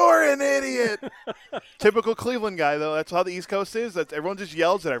goes, you're an idiot. Typical Cleveland guy, though. That's how the East Coast is. Everyone just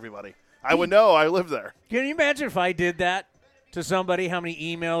yells at everybody. I would know. I live there. Can you imagine if I did that to somebody, how many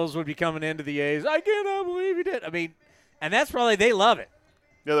emails would be coming into the A's? I cannot believe you did. I mean, and that's probably, they love it.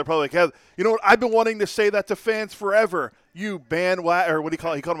 Yeah, they're probably like, you know what? I've been wanting to say that to fans forever. You or what do you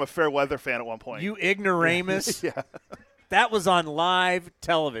call it? He called him a fair weather fan at one point. You ignoramus. Yeah. That was on live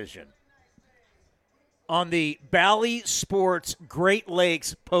television on the Bally Sports Great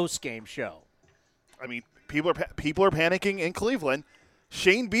Lakes postgame show. I mean, people are panicking in Cleveland.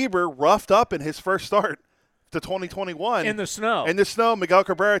 Shane Bieber roughed up in his first start to 2021 in the snow. Miguel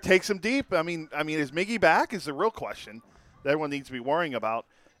Cabrera takes him deep. I mean, is Miggy back? Is the real question that everyone needs to be worrying about.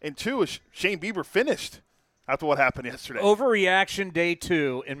 And two, is Shane Bieber finished after what happened yesterday? Overreaction day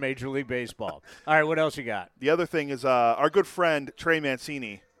 2 in Major League Baseball. All right, what else you got? The other thing is our good friend Trey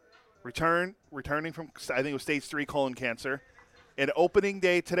Mancini returning from, I think it was stage 3 colon cancer. And opening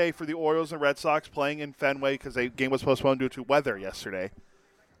day today for the Orioles and Red Sox playing in Fenway because the game was postponed due to weather yesterday.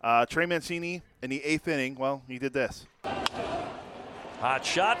 Trey Mancini in the 8th inning, well, he did this. Hot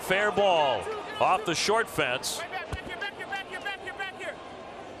shot, fair ball off the short fence.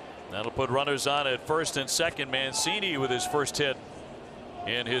 That'll put runners on at first and second. Mancini with his first hit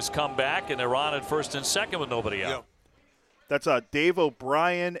in his comeback, and they're on at first and second with nobody out. That's Dave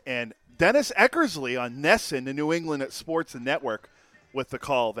O'Brien and Dennis Eckersley on NESN, the New England Sports Network, with the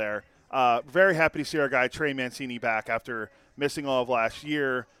call there. Very happy to see our guy Trey Mancini back after missing all of last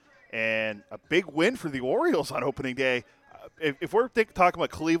year, and a big win for the Orioles on opening day. If we're talking about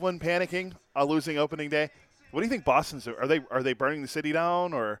Cleveland panicking losing opening day, what do you think Boston's doing? Are they burning the city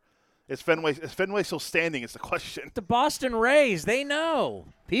down, or is Fenway still standing is the question? The Boston Rays, they know.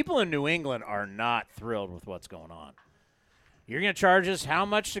 People in New England are not thrilled with what's going on. You're going to charge us how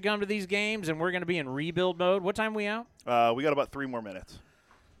much to come to these games, and we're going to be in rebuild mode? What time are we out? We got about 3 more minutes.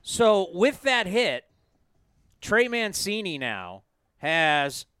 So with that hit, Trey Mancini now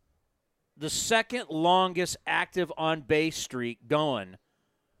has the second longest active on-base streak going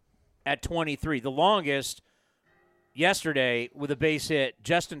at 23. The longest yesterday with a base hit,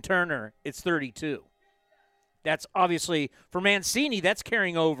 Justin Turner, it's 32. That's obviously, for Mancini, that's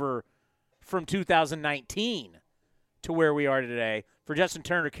carrying over from 2019 to where we are today. For Justin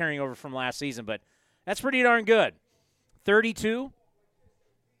Turner, carrying over from last season, but that's pretty darn good. 32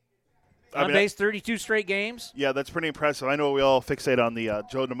 on base, 32 straight games. Yeah, that's pretty impressive. I know we all fixate on the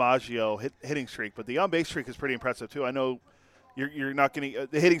Joe DiMaggio hitting streak, but the on-base streak is pretty impressive too. I know you're not getting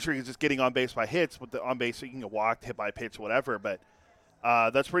the hitting streak is just getting on base by hits, but the on base you can get walked, hit by pitch, whatever. But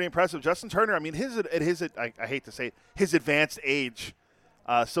that's pretty impressive. Justin Turner, I mean, I hate to say it, his advanced age,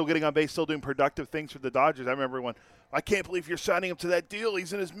 still getting on base, still doing productive things for the Dodgers. I remember when I can't believe you're signing him to that deal.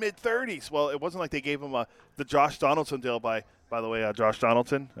 He's in his mid-30s. Well, it wasn't like they gave him the Josh Donaldson deal. By the way, Josh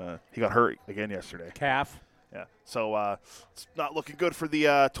Donaldson, he got hurt again yesterday. Calf. Yeah. So it's not looking good for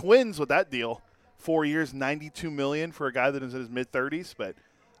the Twins with that deal. 4 years, $92 million for a guy that is in his mid-30s. But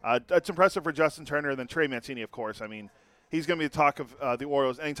that's impressive for Justin Turner. And then Trey Mancini, of course. I mean, he's going to be the talk of the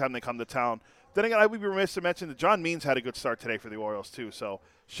Orioles anytime they come to town. Then again, I would be remiss to mention that John Means had a good start today for the Orioles, too. So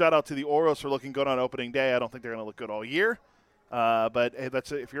shout out to the Orioles for looking good on opening day. I don't think they're going to look good all year. But hey,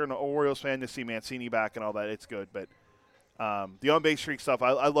 if you're an Orioles fan, to see Mancini back and all that, it's good. But the on-base streak stuff,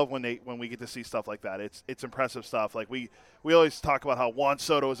 I love when we get to see stuff like that. It's impressive stuff. Like we always talk about how Juan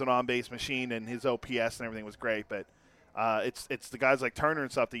Soto is an on-base machine and his OPS and everything was great, but it's the guys like Turner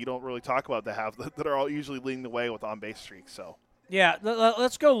and stuff that you don't really talk about that are all usually leading the way with on-base streaks. So yeah,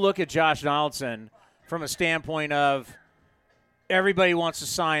 let's go look at Josh Donaldson from a standpoint of everybody wants to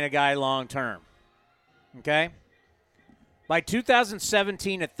sign a guy long term. Okay, by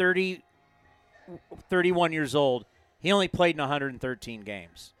 2017 at 31 years old. He only played in 113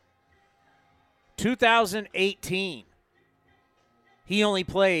 games. 2018, he only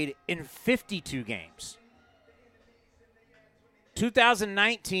played in 52 games.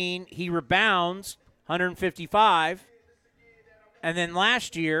 2019, he rebounds 155. And then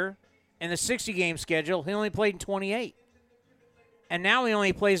last year, in the 60-game schedule, he only played in 28. And now he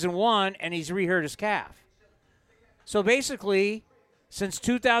only plays in 1, and he's re-hurt his calf. So basically, since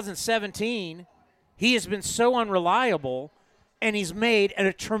 2017, he has been so unreliable, and he's made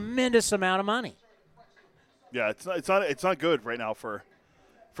a tremendous amount of money. Yeah, it's not good right now for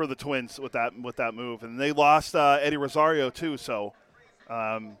the Twins with that move, and they lost Eddie Rosario too. So,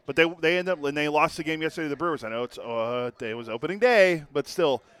 but they end up and they lost the game yesterday to the Brewers. I know it was opening day, but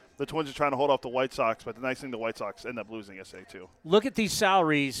still, the Twins are trying to hold off the White Sox. But the nice thing, the White Sox end up losing yesterday too. Look at these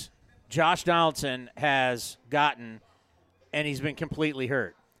salaries Josh Donaldson has gotten, and he's been completely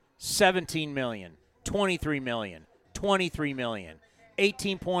hurt. $17 million, $23 million, $23 million,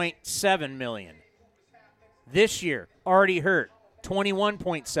 $18.7 million. This year, already hurt,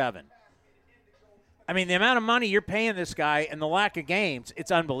 $21.7. I mean, the amount of money you're paying this guy and the lack of games,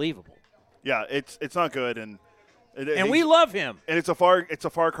 it's unbelievable. Yeah, it's not good, and we love him. And it's a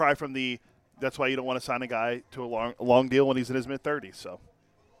far cry from the. That's why you don't want to sign a guy to a long deal when he's in his mid-30s. So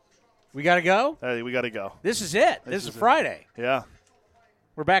we got to go. We got to go. This is it. This is Friday. Yeah,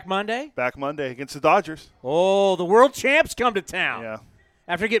 we're back Monday. Back Monday against the Dodgers. Oh, the world champs come to town. Yeah,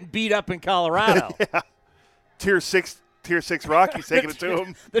 after getting beat up in Colorado. Yeah. Tier 6 Rockies taking it to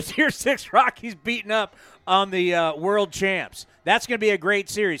him. The Tier 6 Rockies beating up on the world champs. That's going to be a great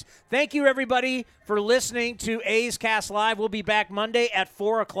series. Thank you, everybody, for listening to A's Cast Live. We'll be back Monday at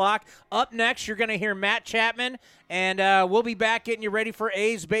 4 o'clock. Up next, you're going to hear Matt Chapman, and we'll be back getting you ready for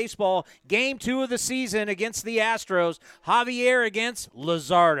A's baseball. Game 2 of the season against the Astros. Javier against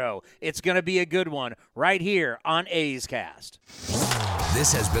Luzardo. It's going to be a good one right here on A's Cast.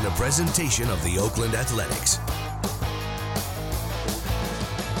 This has been a presentation of the Oakland Athletics.